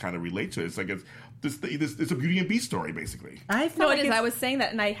can just kind of relate to it. It's like it's a Beauty and Beast story, basically. I feel No, like it is. I was saying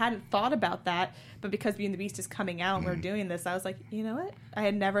that, and I hadn't thought about that. But because Beauty and the Beast is coming out and we're doing this, I was like, you know what? I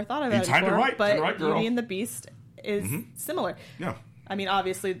had never thought about it timed it before. right. But Timed it right, girl. Beauty and the Beast is similar. Yeah. I mean,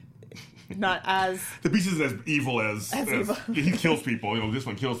 obviously, not as. The Beast is as evil as evil. he kills people. You know, this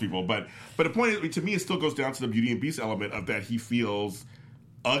one kills people. But the point is, to me, it still goes down to the Beauty and Beast element of that he feels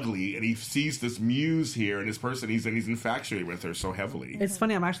ugly and he sees this muse here and this person he's infatuated with her so heavily. It's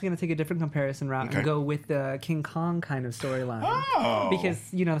funny. I'm actually going to take a different comparison route and go with the King Kong kind of storyline. Oh, Because,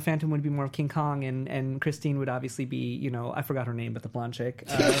 you know, the Phantom would be more of King Kong, and Christine would obviously be, you know, I forgot her name, but the blonde chick.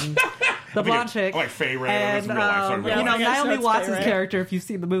 The blonde chick. like Faye Ray. And, Real life, sorry, real you know, life. Yeah, Naomi it's Watts' Faye Ray. character, if you've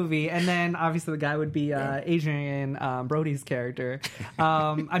seen the movie. And then, obviously, the guy would be Adrian Brody's character.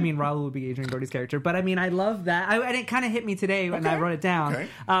 I mean, Raul would be Adrian Brody's character. But, I mean, I love that. And it kind of hit me today when I wrote it down.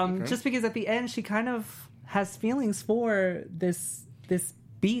 Okay. Just because at the end, she kind of has feelings for this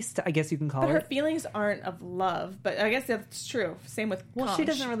beast, I guess you can call But her it. feelings aren't of love. But I guess that's true. Same with Well, Kong. she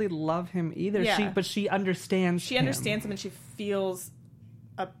doesn't really love him either. Yeah. But she understands She understands him and she feels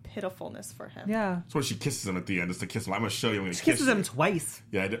a pitifulness for him. Yeah. That's when she kisses him at the end. It's to kiss him. I'm going to show you. I'm going to She kiss kisses you. him twice.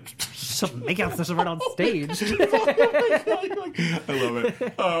 Yeah, I did. She'll make out such a right on stage. I love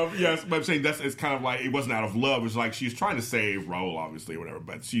it. Yes, but I'm saying it's kind of like it wasn't out of love. It was like she's trying to save Raul, obviously, or whatever.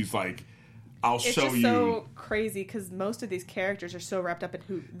 But she's like, "I'll It's show just you." so crazy because most of these characters are so wrapped up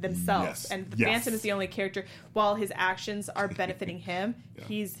in themselves, Yes. and the Yes. Phantom is the only character. While his actions are benefiting him,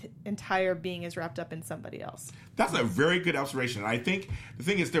 his entire being is wrapped up in somebody else. That's a very good observation. And I think the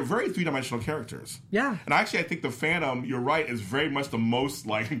thing is, they're very three-dimensional characters. Yeah. And actually, I think the Phantom, you're right, is very much the most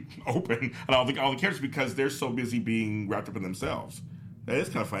like open and all the characters because they're so busy being wrapped up in themselves. That is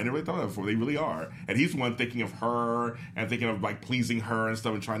kind of funny. I never really thought of that before. They really are. And he's the one thinking of her and thinking of like pleasing her and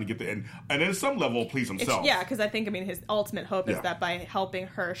stuff and trying to get the and then at some level please himself. Because I think his ultimate hope is Yeah. that by helping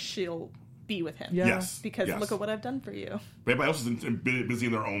her, she'll be with him. Yeah. Yes. Because yes. look at what I've done for you. But everybody else is busy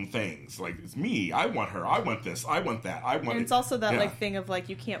in their own things. Like, it's me. I want her. I want this. I want that. I want And it's also that Yeah. like thing of like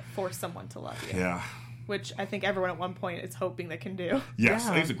you can't force someone to love you. Yeah. Which I think everyone at one point is hoping they can do. Yes. Yeah.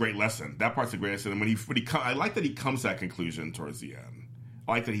 I think it's a great lesson. That part's a great lesson. And when he I like that he comes to that conclusion towards the end.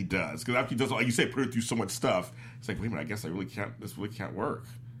 I like that he does. Because after he does, like you say, put her through so much stuff, it's like, wait a minute, I guess this really can't work.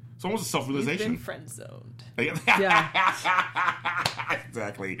 It's almost a He's self-realization. been friend zoned. Yeah.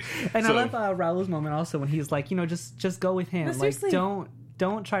 Exactly. And So- I love Raul's moment also when he's like, you know, just go with him. No, Like, seriously.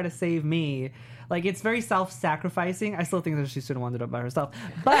 don't try to save me. Like, it's very self-sacrificing. I still think that she should have wound it up by herself.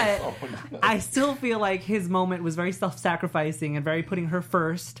 But I still feel like his moment was very self-sacrificing and very putting her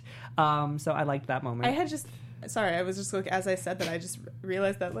first. So I liked that moment. I was just like, as I said that, I just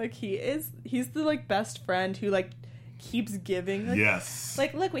realized that like he's the like best friend who like keeps giving. Like, Yes.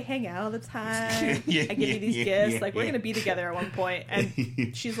 Like, look, we hang out all the time. Yeah, I give you these yeah, gifts. yeah, like, we're yeah. gonna be together at one point,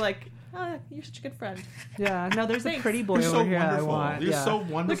 and she's like, "Oh, you're such a good friend. Yeah, no, there's a Thanks. pretty boy You're over so here I wonderful. want. You're yeah. so Look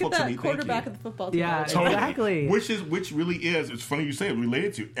wonderful at to that me. Thank quarterback you. of the football team." Yeah, over there. Totally. Exactly. Which really is. It's funny you say it.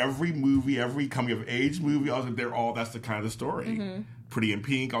 Related to every movie, every coming of age movie. That's the kind of the story. Pretty in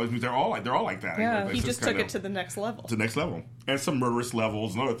Pink. All these movies. They're all like that. Yeah. It's He just kind took of it to the next level. the next level, and some murderous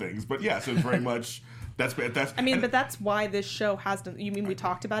levels and other things. But yes, it's very much. That's. I mean, but that's why this show has done. You mean we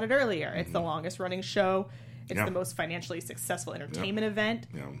talked about it earlier? It's the longest running show. It's Yeah. the most financially successful entertainment event.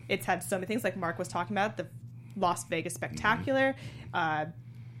 Yeah. It's had so many things, like Mark was talking about, the Las Vegas Spectacular.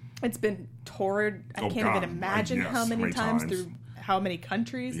 It's been toured. I Oh, can't God. even imagine Yes, how many many times times. through how many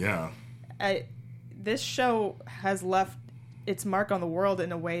countries. Yeah. This show has left its mark on the world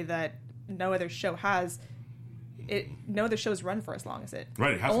in a way that no other show has. No other show's run for as long as it.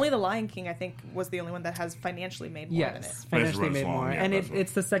 Right, it hasn't. Only The Lion King, I think, was the only one that has financially made more than it. Yes, But it's financially runs made long, more, yeah, and that's right.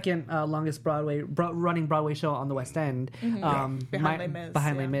 it's the second longest running Broadway show on the West End. Behind Les Mis,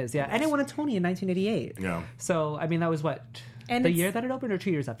 Behind Les yeah. Mis, yeah, and it won a Tony in 1988. Yeah. So I mean, that was what And the it's- year that it opened, or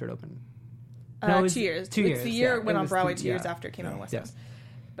 2 years after it opened. No, it was 2 years. 2 It's years. the year yeah. it went on was Broadway 2 2 years yeah. after it came on West Yeah. Coast.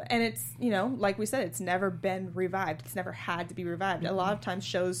 And it's, like we said, it's never been revived. It's never had to be revived. A lot of times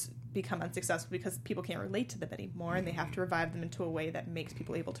shows become unsuccessful because people can't relate to them anymore, and they have to revive them into a way that makes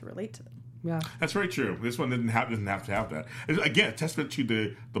people able to relate to them. Yeah. That's very true. This one doesn't have to have that. It's, again, a testament to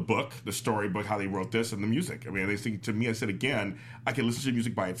the book, the storybook, how they wrote this, and the music. I mean, they think to me, I said again, I can listen to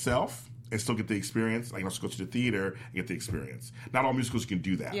music by itself and still get the experience. I can also go to the theater and get the experience. Not all musicals can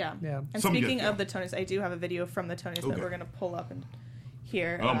do that. Yeah. Yeah. And Some speaking get- of the Tonys, I do have a video from the Tonys that Okay. we're going to pull up and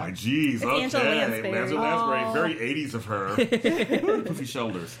hear. Oh my jeez! It's Okay, Angela Lansbury. Angela Lansbury, very 80s of her. Poofy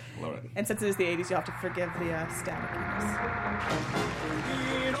shoulders, love it. And since it is the 80s, you'll have to forgive the staticiness.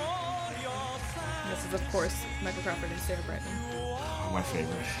 This is is, of course, Michael Crawford and Sarah Brightman. Oh, my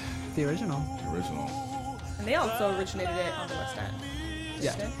favorite. The original. The original. And they also originated it on the West End.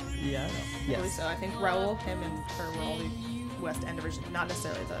 Yeah. Did they? Yeah. I Yes. believe so. I think Raoul, him, and her were all the West End original, not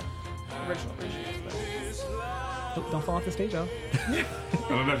necessarily the original versions. Oh, don't fall off the stage, though. I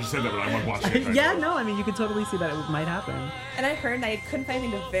don't know if you said that, but I want to watch it. Yeah, no, I mean, you could totally see that it might happen. And I heard, and I couldn't find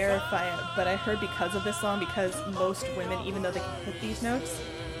anything to verify it, but I heard because of this song, because most women, even though they can hit these notes,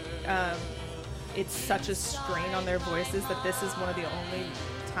 it's such a strain on their voices that this is one of the only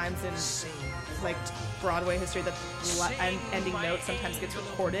times in like Broadway history that ending note sometimes gets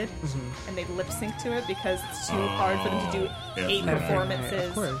recorded and they lip sync to it because it's too hard for them to do 8 right. performances.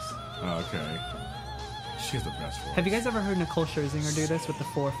 Of course. Oh, okay. She has the best voice. Have you guys ever heard Nicole Scherzinger do this with the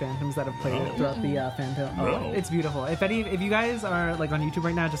 4 Phantoms that have played it throughout the Phantom? No. It's beautiful. If you guys are like on YouTube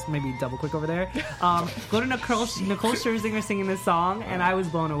right now, just maybe double click over there. Go to Nicole Scherzinger singing this song, and I was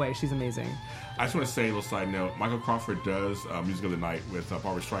blown away. She's amazing. I just want to say a little side note. Michael Crawford does Music of the Night with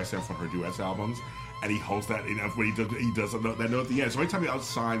Barbra Streisand from her duets albums, and he holds that. When he does that note at the end. So every time he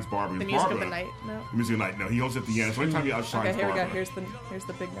outshines Barbra, The Music of the Night note? The Music of the Night. No, he holds it at the end. So every time he outshines Okay, here we Barbra. go. Here's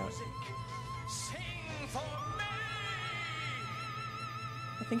the big note.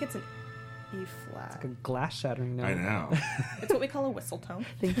 I think it's an E flat. Like a glass shattering note. I know. It's what we call a whistle tone.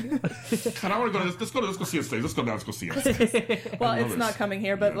 Thank you. And I want to go. Let's go see him stage. Let's go down. Let's go see him stage. Well, I love it's this. not coming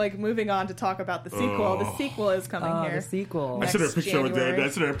here, but like moving on to talk about the sequel. The sequel is coming Oh, here. the sequel. I sent her a Next picture of it. January. I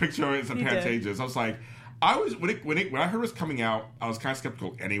sent her a picture of it. It's in You did. Pantages. I was like, when I heard it was coming out, I was kind of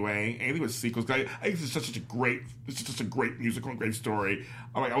skeptical anyway. Anything with sequels, 'cause I think it's such a great musical and great story.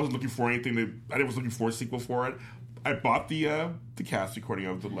 I wasn't looking for anything. I wasn't looking for a sequel for it. I bought the cast recording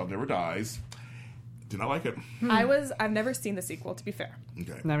of The Love Never Dies. Did not like it. I've never seen the sequel, to be fair.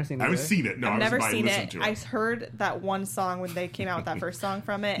 Okay. Never seen it I haven't either. seen it. No, I've never seen listened it. to I heard that one song when they came out with that first song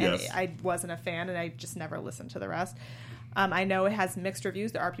from it, and Yes. I wasn't a fan, and I just never listened to the rest. I know it has mixed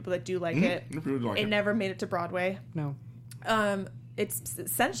reviews. There are people that do like it. People do like It it. never made it to Broadway. No. It's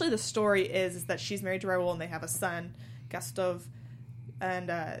essentially the story is that she's married to Raoul and they have a son, Gustave, and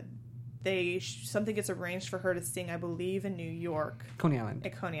something gets arranged for her to sing, I believe, in New York Coney Island.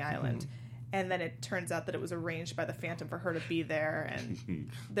 at Coney Island. And then it turns out that it was arranged by the Phantom for her to be there, and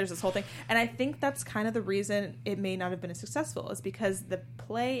there's this whole thing. And I think that's kind of the reason it may not have been as successful, is because the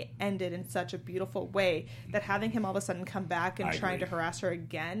play ended in such a beautiful way that having him all of a sudden come back and I trying agree. to harass her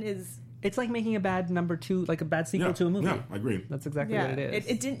again is... It's like making a bad number 2, like a bad sequel to a movie. Yeah, I agree. That's exactly Yeah, what it is.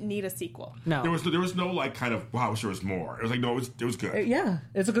 it didn't need a sequel. No. There was no like kind of wow, I wish there was more. It was like no, it was good. Yeah,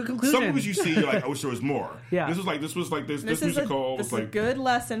 it's a good conclusion. Some movies you see, you're like, I wish there was more. Yeah. This was like this This musical is was a like good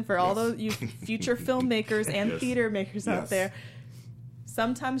lesson for all Yes. those you future filmmakers and Yes. theater makers out Yes. there.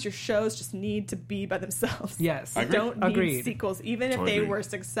 Sometimes your shows just need to be by themselves. Yes. We I agree. don't need Agreed. sequels. Even Totally if they agree. were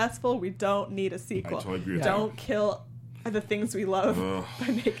successful, we don't need a sequel. totally agree with Don't kill the things we love by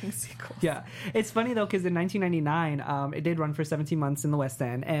making sequels. Yeah, it's funny though because in 1999, it did run for 17 months in the West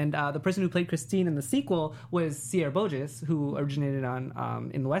End, and the person who played Christine in the sequel was Sierra Burgess, who originated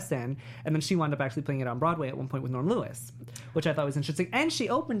on in the West End, and then she wound up actually playing it on Broadway at one point with Norm Lewis, which I thought was interesting. And she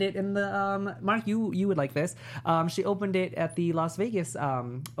opened it in the Mark, you would like this. She opened it at the Las Vegas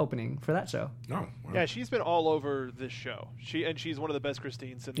opening for that show. no. Wow. Yeah, she's been all over this show. She's one of the best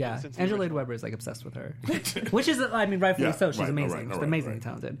Christines since Yeah, since the Angela Lloyd original. Webber is like obsessed with her, which is, I mean, rightfully Yeah, so. She's right, amazing. right, She's right, amazingly right.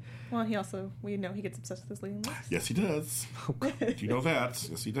 talented. Well, we know he gets obsessed with his leading looks. Yes, he does. Do you know that?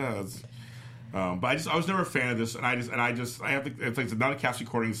 Yes, he does. But I was never a fan of this, and I have the, it's like not a cast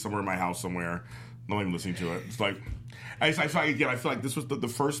recording somewhere in my house somewhere. I'm not even listening to it. It's like I feel like this was the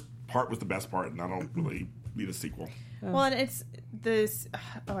first part was the best part, and I don't really need a sequel. Well, and it's this.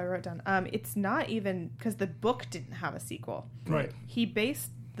 Oh, I wrote down. It's not even because the book didn't have a sequel. Right. He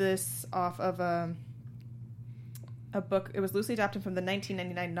based this off of a book. It was loosely adapted from the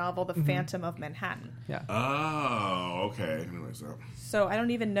 1999 novel The Phantom of Manhattan. Yeah. Oh, okay. Anyways, So I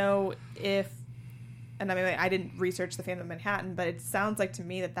don't even know if, and I mean, I didn't research The Phantom of Manhattan, but it sounds like to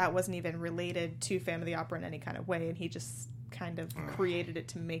me that wasn't even related to Phantom of the Opera in any kind of way, and he just kind of created it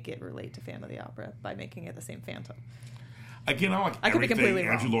to make it relate to Phantom of the Opera by making it the same Phantom. again, I like I could be everything completely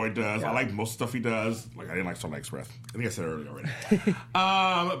Andrew wrong. Lloyd does. I like most stuff he does. Like I didn't like Starlight Express. I think I said it earlier already.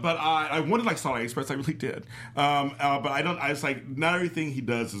 But I wanted to like Starlight Express. I really did. But I don't. I was like, not everything he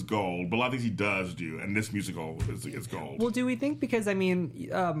does is gold, but a lot of things he does do, and this musical is gold. Well, do we think because I mean,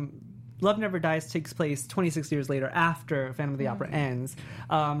 Love Never Dies takes place 26 years later after Phantom of the Opera ends.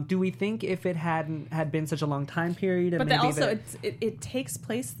 Do we think if it had been such a long time period, and But maybe also, it takes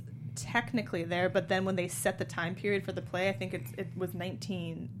place technically there, but then when they set the time period for the play, I think it was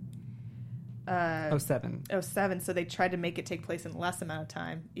 1907. 07, so they tried to make it take place in less amount of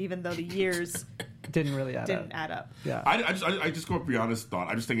time, even though the years didn't really add didn't up. add up. Yeah. I just go with Brianna's thought.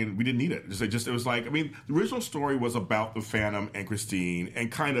 I'm just thinking we didn't need it. It was like, I mean, the original story was about the Phantom and Christine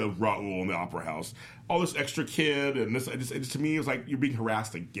and kind of Raoul in the opera house. All this extra kid and this, to me, it was like you're being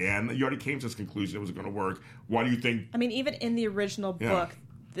harassed again. You already came to this conclusion it wasn't going to work. Why do you think? I mean, even in the original book,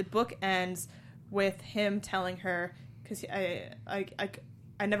 the book ends with him telling her, because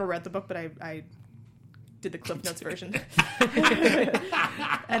I never read the book, but I did the Cliff Notes version.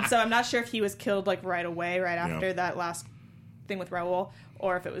 And so I'm not sure if he was killed like right away, right after that last thing with Raoul,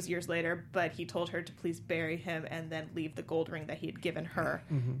 or if it was years later, but he told her to please bury him and then leave the gold ring that he had given her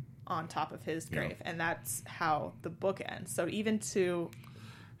on top of his grave. And that's how the book ends. So even to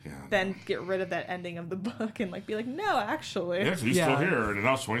then get rid of that ending of the book and like be like, no, actually. Yeah, so he's still here, and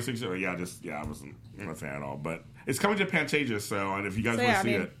I was 26. I wasn't a fan at all. But it's coming to Pantages, so and if you guys want to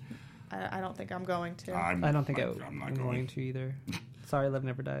see it. I don't think I'm going to. I don't think I'm not I'm going to either. Sorry, Love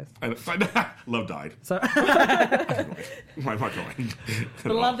Never Dies. Love died. Sorry. I'm not going.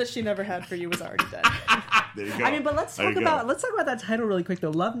 The love that she never had for you was already dead. There you go. I mean, but let's talk about that title really quick though.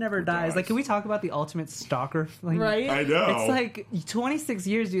 Love Never Dies. Like, can we talk about the ultimate stalker? Like, right? I know. It's like 26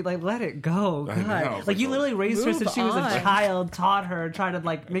 years, dude. Like, let it go. God. I know. Like, you literally raised her since she was a on. child, taught her, tried to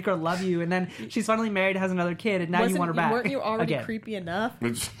like make her love you, and then she's finally married, has another kid, and now you want her back. Weren't you already again. creepy enough?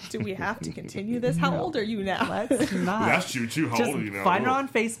 Do we have to continue this? How old are you now? Let's not. That's you too. How Just old are you now? find her on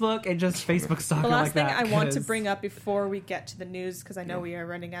Facebook and just Facebook stalk her The last like thing that. I want to 'cause- bring up before we get to the news, because I know we are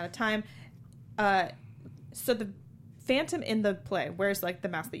running out of time. So the Phantom in the play wears like the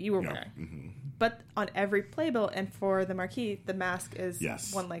mask that you were wearing, but on every playbill and for the marquee, the mask is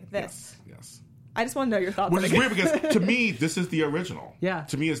one like this. Yes. I just want to know your thoughts. Which on is it. weird because to me this is the original. Yeah.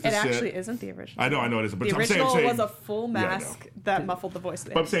 To me, it's It this actually isn't the original. I know it isn't. But The I'm original saying was a full Yeah, I know. mask that muffled the voice.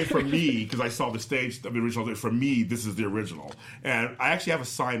 But I'm saying for me, because I saw the stage of the original, for me, this is the original. And I actually have a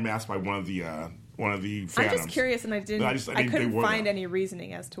signed mask by one of the Phantoms. I'm just curious, and I couldn't they wore find that. any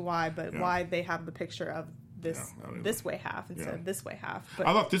reasoning as to why, but why they have the picture of this way half instead of this way half. But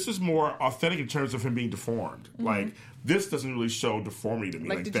I thought this is more authentic in terms of him being deformed. Like, this doesn't really show deformity to me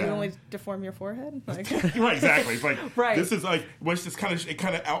like did that. you only deform your forehead? Like, Right, exactly. It's like Right. this is like it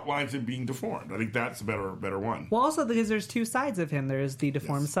kind of outlines him being deformed. I think that's a better one. Well, also because there's two sides of him. There's the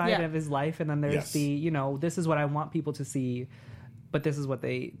deformed side of his life, and then there's the this is what I want people to see, but this is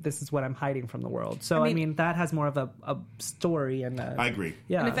what I'm hiding from the world. So I mean that has more of a story and I agree.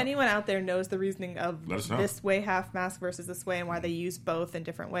 Yeah. and if anyone out there knows the reasoning of Let us know. this way half mask versus this way and why they use both in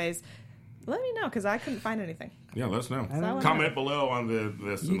different ways, let me know because I couldn't find anything. Yeah, let us know. know. Comment below on this and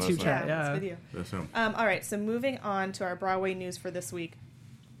let us YouTube know. chat. This Yeah. video. Let us know. All right, so moving on to our Broadway news for this week.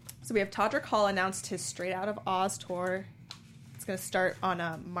 So we have Todrick Hall announced his Straight Out of Oz tour. It's going to start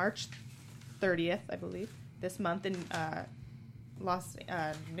on March 30th, I believe, this month in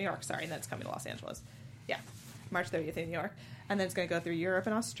New York. Sorry, and then it's coming to Los Angeles. Yeah, March 30th in New York, and then it's going to go through Europe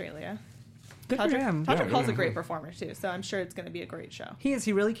and Australia. Good for him. Todrick Yeah, Hall's yeah. a great performer too, so I'm sure it's going to be a great show. He is.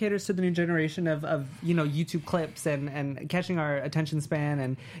 He really caters to the new generation of YouTube clips and catching our attention span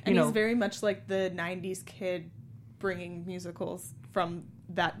and He's very much like the '90s kid, bringing musicals from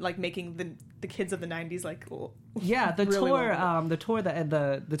that, like making the kids of the '90s like yeah, the really tour, well. the tour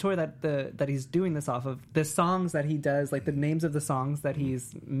that he's doing this off of, the songs that he does, like the names of the songs that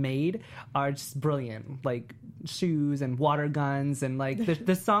he's made are just brilliant. Like Shoes and Water Guns, and like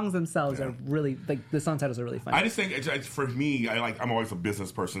the songs themselves are really like the song titles are really funny. I just think for me, I'm always a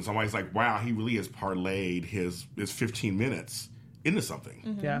business person, so I'm always like, wow, he really has parlayed his 15 minutes into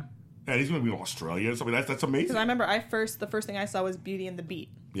something. Yeah. And he's going to be in Australia and something. That's amazing. Because I remember the first thing I saw was Beauty and the Beat,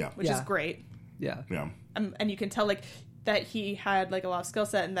 which is great. Yeah. Yeah. And you can tell like that he had like a lot of skill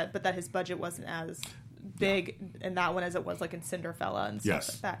set, and but that his budget wasn't as big in that one as it was like in Cinderfella and stuff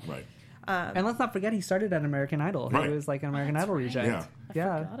like that. Right. And let's not forget he started at American Idol. Right. He was like an American Idol reject.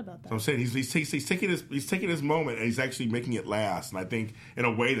 Yeah. I forgot about that. So I'm saying he's taking his moment and he's actually making it last, and I think in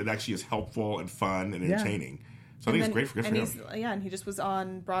a way that actually is helpul and fun and entertaining. So I think it's great for him. And he just was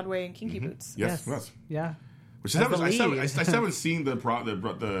on Broadway in Kinky Boots. Yes. Yeah. Which As I the lead. still haven't seen the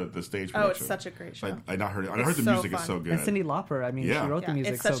stage production. Oh, it's such a great show. I not heard it. I heard the so music is fun. so good. And Cyndi Lauper, I mean, she wrote the Yeah,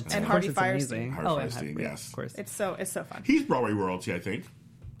 music, it's such- so and of Harvey course it's amazing. Harvey Fierstein, yes. Of course. It's so fun. He's Broadway royalty, I think.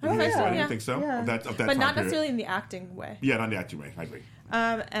 Oh, I yeah. think so. Yeah. Of that But time not period. necessarily in the acting way. Yeah, not in the acting way. I agree.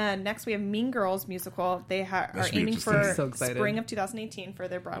 And next we have Mean Girls musical. They are should be aiming interesting. for I'm so excited. spring of 2018 for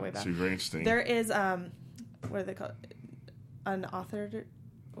their Broadway Should back. be very interesting. There is what do they call it? An author?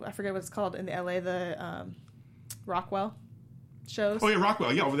 I forget what it's called in the LA. The Rockwell shows. Oh yeah,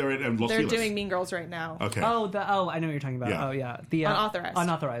 Rockwell. Yeah, over there at Los They're Feliz. doing Mean Girls right now. Okay. I know what you're talking about. Yeah. Oh, yeah. The Unauthorized.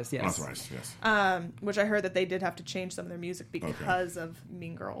 Unauthorized, yes. Unauthorized, yes. Which I heard that they did have to change some of their music because of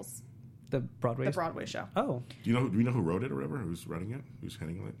Mean Girls. The Broadway. The Broadway show. Oh, Do you know who wrote it or whatever? Who's writing it? Who's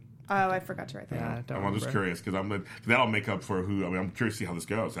heading it? Oh, I forgot to write that. yeah. Don't I'm just remember. curious because that'll make up for who. I mean, I'm curious to see how this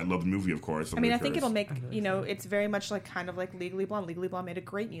goes. I love the movie, of course. I mean, I think it'll make, it's very much like kind of like Legally Blonde. Legally Blonde made a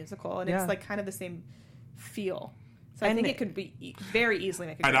great musical, and Yeah. it's like kind of the same feel. So I And think it could be very easily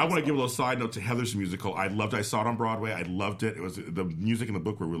make a great And I want to musical. give a little side note to Heather's musical. I saw it on Broadway. I loved it. It was the music and the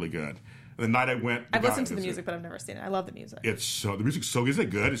book were really good. And the night I went, I've listened to the music, but I've never seen it. I love the music. The music's so good. Is it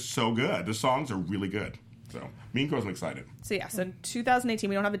good? It's so good. The songs are really good. So Mean Girls, I'm excited. So yeah, so 2018,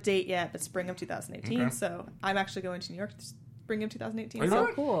 we don't have a date yet, but spring of 2018. Okay. So I'm actually going to New York spring of 2018. Are you So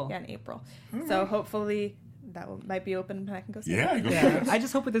really? Cool. Yeah, in April. So hopefully might be open and I can go see Yeah, it. go Yeah, for it. I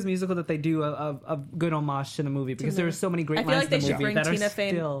just hope with this musical that they do a good homage to the movie because there are so many great I feel lines like they in the should movie bring that Tina are Fey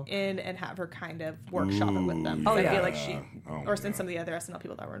still. in and have her kind of workshop it with them. Ooh, I yeah. feel like she, Oh, or yeah. since some of the other SNL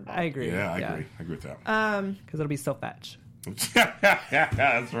people that were involved. I agree. Yeah, I agree. I agree with that. Because it'll be so fetch.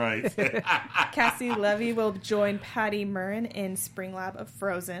 That's right. Cassie Levy will join Patty Murrin in Spring Lab of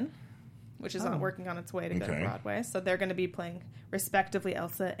Frozen, which is working on its way to go to Okay. Broadway. So they're going to be playing respectively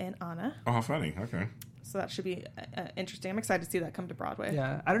Elsa and Anna. Oh, how funny. Okay. So that should be interesting. I'm excited to see that come to Broadway.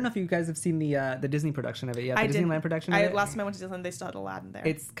 Yeah, I don't know if you guys have seen the Disney production of it yet. The I didn't. Disneyland production. Of it. Last time I went to Disneyland, they still had Aladdin there.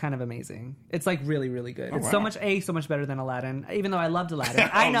 It's kind of amazing. It's like really, really good. It's wow. so much better than Aladdin. Even though I loved Aladdin,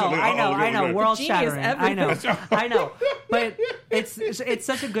 I Oh, know, good. world Genius shattering. I know, everything. I know. But it's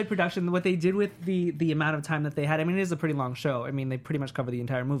such a good production. What they did with the amount of time that they had. I mean, it is a pretty long show. I mean, they pretty much cover the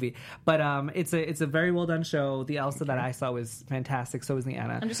entire movie. But it's a very well done show. The Elsa that I saw was fantastic. So was the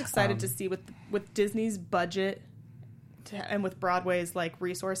Anna. I'm just excited to see with Disney's budget and with Broadway's like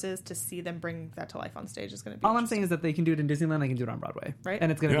resources to see them bring that to life on stage is going to be All I'm saying is that they can do it in Disneyland, they can do it on Broadway. Right.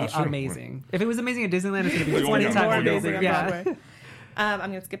 And it's going to Yeah, be sure. amazing. If it was amazing at Disneyland, it's going to be Like, 20 more times amazing amazing. on Yeah. Broadway. I'm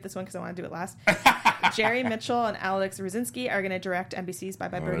going to skip this one because I want to do it last. Jerry Mitchell and Alex Ruzinski are going to direct NBC's Bye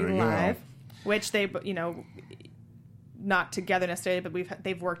Bye Birdie there you go. Live, which they, not together necessarily, but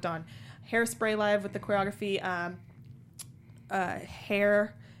they've worked on Hairspray Live with the choreography,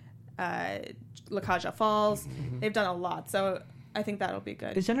 Hair, La Caja Falls. They've done a lot, so I think that'll be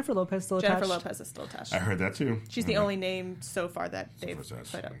good. Is Jennifer Lopez still attached? Jennifer Lopez is still attached. I heard that too. She's the only name so far that they've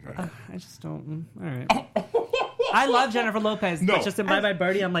Lopez. put up. Okay. I just don't. All right. I love Jennifer Lopez, No. but just in Bye Bye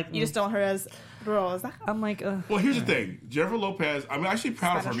Birdie, I'm like, You just don't want her as Rosa. I'm like, Well, here's the thing. Jennifer Lopez, I'm actually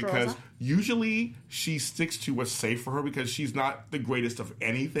proud of her Spanish because Rosa. usually she sticks to what's safe for her because she's not the greatest of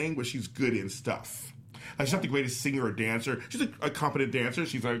anything, but she's good in stuff. Like, she's not the greatest singer or dancer. She's a competent dancer.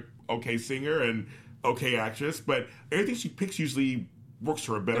 She's an okay singer and okay actress, but everything she picks usually works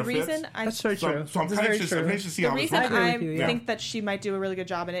to her The benefits. reason I that's very true. So I'm That's kind very of true. anxious to see the how this reason works. I with you, yeah. think that she might do a really good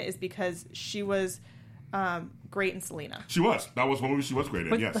job in it is because she was great in Selena. She was. That was one movie she was great in,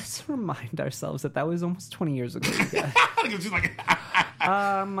 but yes. let's remind ourselves that was almost 20 years ago. She's like,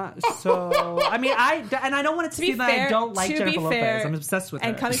 So, I mean, I don't want it to be seem that I fair- don't like to Jennifer be Lopez. fair, I'm obsessed with her.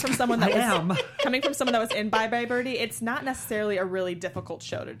 And coming from someone that I am. was in Bye Bye Birdie, it's not necessarily a really difficult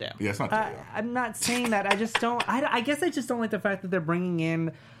show to do. yeah, it's not I'm not saying that. I just don't. I guess I just don't like the fact that they're bringing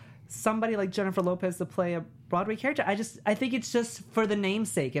in somebody like Jennifer Lopez to play a Broadway character. I think it's just for the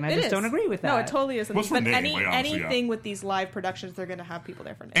namesake, and I It just is. don't agree with that. No, it totally isn't. What's the But name? Like, honestly, anything with these live productions, they're going to have people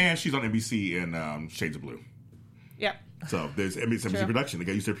there for names. And she's on NBC in Shades of Blue. Yeah, So there's NBC True. production. They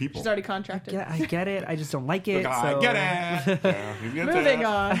got to use their people. she's already contracted. Yeah, I get it. I just don't like it. Look, I so. get it. Yeah, you get Moving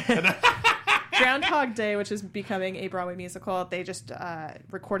that. on. Groundhog Day, which is becoming a Broadway musical, they just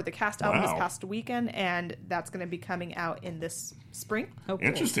recorded the cast album this Wow. past weekend, and that's going to be coming out in this spring. Oh, cool.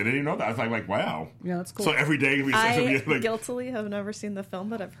 Interesting. I didn't even know that. I was like, wow. Yeah, that's cool. So every day we I like, guiltily have never seen the film,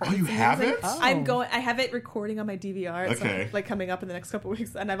 but I've heard. Oh, you it's haven't? amazing. Oh. I have it recording on my DVR. It's Okay. like coming up in the next couple of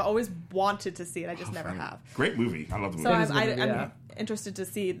weeks, and I've always wanted to see it. I just never have. great movie. I love the movie. So It is a good movie, I'm yeah. interested to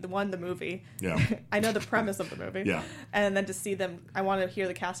see the movie. Yeah. I know the premise of the movie. Yeah. And then to see them, I want to hear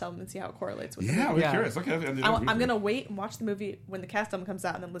the cast album and see how it correlates with the Yeah, I movie. was Yeah. curious. Okay, I'm going to wait and watch the movie when the cast album comes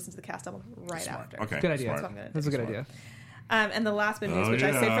out and then listen to the cast album right Smart. after. Okay, Good idea. smart. That's what I'm gonna do. That's a good Smart. idea. And the last bit of news, Oh, which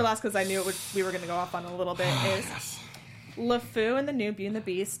I saved yeah. for last because I knew we were going to go off on a little bit, is LeFou and the new Beauty and the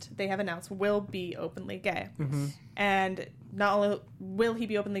Beast, they have announced will be openly gay. Mm-hmm. And not only will he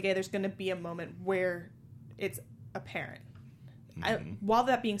be openly gay, there's going to be a moment where it's apparent. While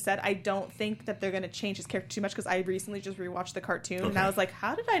that being said, I don't think that they're going to change his character too much because I recently just rewatched the cartoon and I was like,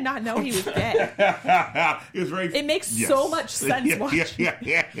 how did I not know he was gay? It was very. It makes Yes. so much sense Yeah, watching.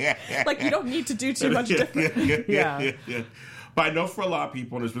 yeah. Like, you don't need to do too much different. Yeah. But I know for a lot of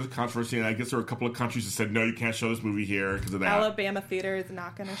people, and there's been controversy, and I guess there were a couple of countries that said, no, you can't show this movie here because of that. Alabama theater is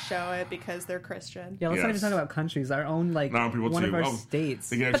not going to show it because they're Christian. Yeah, let's not even Yes. talk about countries. Our own, like, No, people one too. of our Oh, states.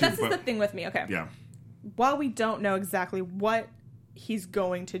 they can But actually- that's just the thing with me. Okay. Yeah. While we don't know exactly what he's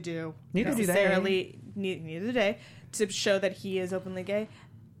going to do Neither do they. necessarily. Neither do they, to show that he is openly gay.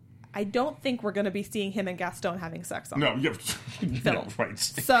 I don't think we're going to be seeing him and Gaston having sex on No, yeah, film. right.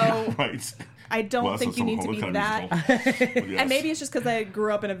 So right. I don't Well, think that's you some need to whole be kind of that. musical. Yes. And maybe it's just because I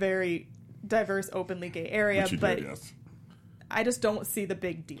grew up in a very diverse, openly gay area, Which you but did, yes. I just don't see the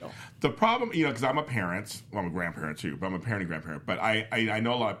big deal. The problem, because I'm a parent, well, I'm a grandparent too, but I'm a parent and grandparent. But I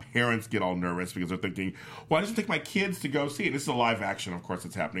know a lot of parents get all nervous because they're thinking, well, I just take my kids to go see it. This is a live action, of course,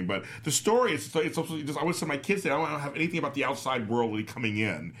 it's happening. But the story is, it's also just, I want to send my kids there. I don't want to have anything about the outside world really coming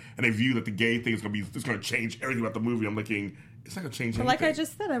in. And they view that the gay thing is going to change everything about the movie. I'm thinking, it's not going to change anything. But like I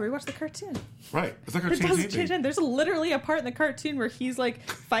just said, I rewatched the cartoon. Right. It's not going It to change doesn't anything. change anything. There's literally a part in the cartoon where he's like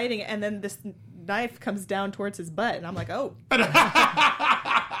fighting, and then this knife comes down towards his butt, and I'm like, oh.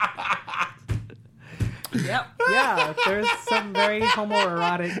 Yep. Yeah, there's some very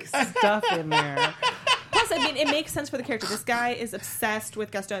homoerotic stuff in there. Plus, I mean, it makes sense for the character. This guy is obsessed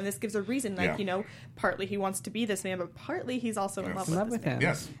with Gaston, and this gives a reason. Like, Yeah. partly he wants to be this man, but partly he's also in love In love with with this man. him.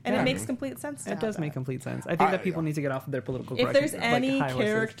 Yes. And Yeah. it makes complete sense. To It have does that. make complete sense. I think that people yeah. need to get off of their political If correctness. there's like any high horses.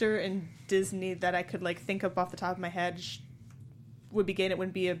 character in Disney that I could think of off the top of my head would be gay, and it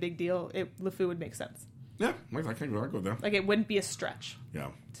wouldn't be a big deal. LeFou would make sense. Yeah, I can go there. It wouldn't be a stretch. Yeah.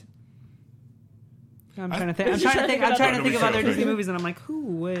 I'm trying to think. You're trying to think I'm trying to about think of other other Disney things. movies, and I'm like, who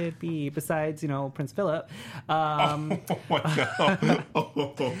would it be besides Prince Philip? Oh my god!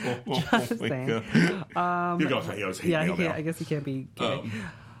 Oh Just my saying. god! You're gonna say, hate Yeah, mail now. I guess he can't be gay.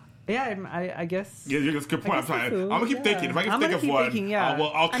 Yeah, I guess. Yeah, that's a good point. I'm guess trying. LeFou, I'm gonna keep yeah. thinking. If I can I'm think gonna of keep one, thinking, yeah.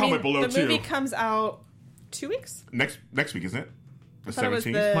 I'll comment below the too. movie comes out 2 weeks. Next week, isn't it? The I thought it was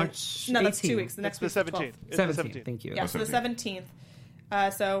 17th. March No, that's 18th. 2 weeks. The It's next the week's 17th. 12th. It's the 17th. Thank you. Yeah, so the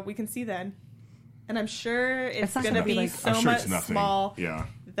 17th. So we can see then. And I'm sure it's not going to gonna be be like- so I'm sure much it's nothing. small Yeah.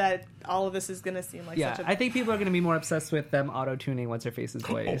 that all of this is going to seem like Yeah, such a... I think people are going to be more obsessed with them auto-tuning what's her face's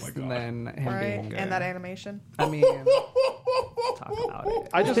voice God. than him right? being. And that animation. I mean, talk about it.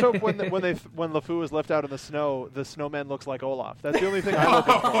 I just hope when LeFou is left out in the snow, the snowman looks like Olaf. That's the only thing I'm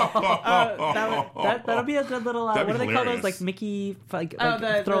looking for. That'll be a good little. That'd What be do they call hilarious. those? Like Mickey,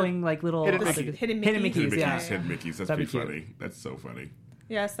 the throwing like little Hidden like, Mickeys. Hidden Hidden Mickeys. Mickeys. Yeah. Hidden Mickeys. That's That'd pretty be cute. funny. That's so funny.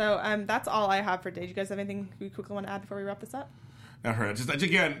 Yeah, so that's all I have for today. Do you guys have anything we quickly want to add before we wrap this up? I heard just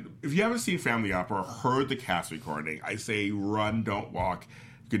again, if you haven't seen Family Opera or heard the cast recording, I say run, don't walk.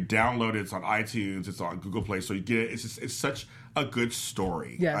 You can download it. It's on iTunes. It's on Google Play. So you get it. It's such a good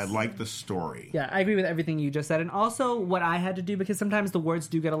story. Yes. I like the story. Yeah, I agree with everything you just said. And also, what I had to do, because sometimes the words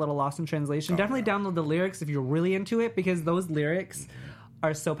do get a little lost in translation, definitely download the lyrics if you're really into it, because those lyrics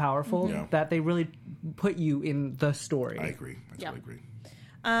are so powerful Yeah. that they really put you in the story. I agree. I totally Yeah. agree.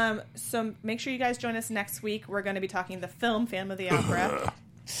 So make sure you guys join us next week. We're going to be talking the film Phantom of the Opera.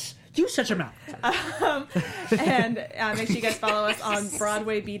 You shut your mouth. And make sure you guys follow us on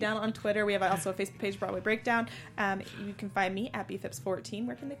Broadway Be Down on Twitter. We have also a Facebook page, Broadway Breakdown. You can find me at bfips14.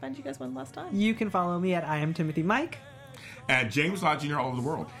 Where can they find you guys one last time? You can follow me at I am Timothy Mike. And James Lott Jr. all over the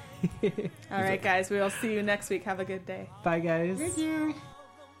world. All right, guys. We will see you next week. Have a good day. Bye, guys.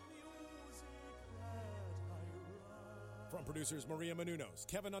 From producers Maria Menounos,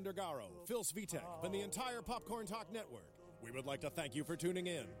 Kevin Undergaro, Phil Svitek, and the entire Popcorn Talk Network, we would like to thank you for tuning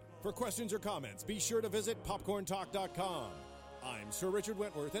in. For questions or comments, be sure to visit popcorntalk.com. I'm Sir Richard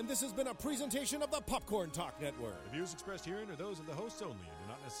Wentworth, and this has been a presentation of the Popcorn Talk Network. The views expressed herein are those of the hosts only and do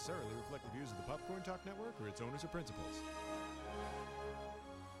not necessarily reflect the views of the Popcorn Talk Network or its owners or principals.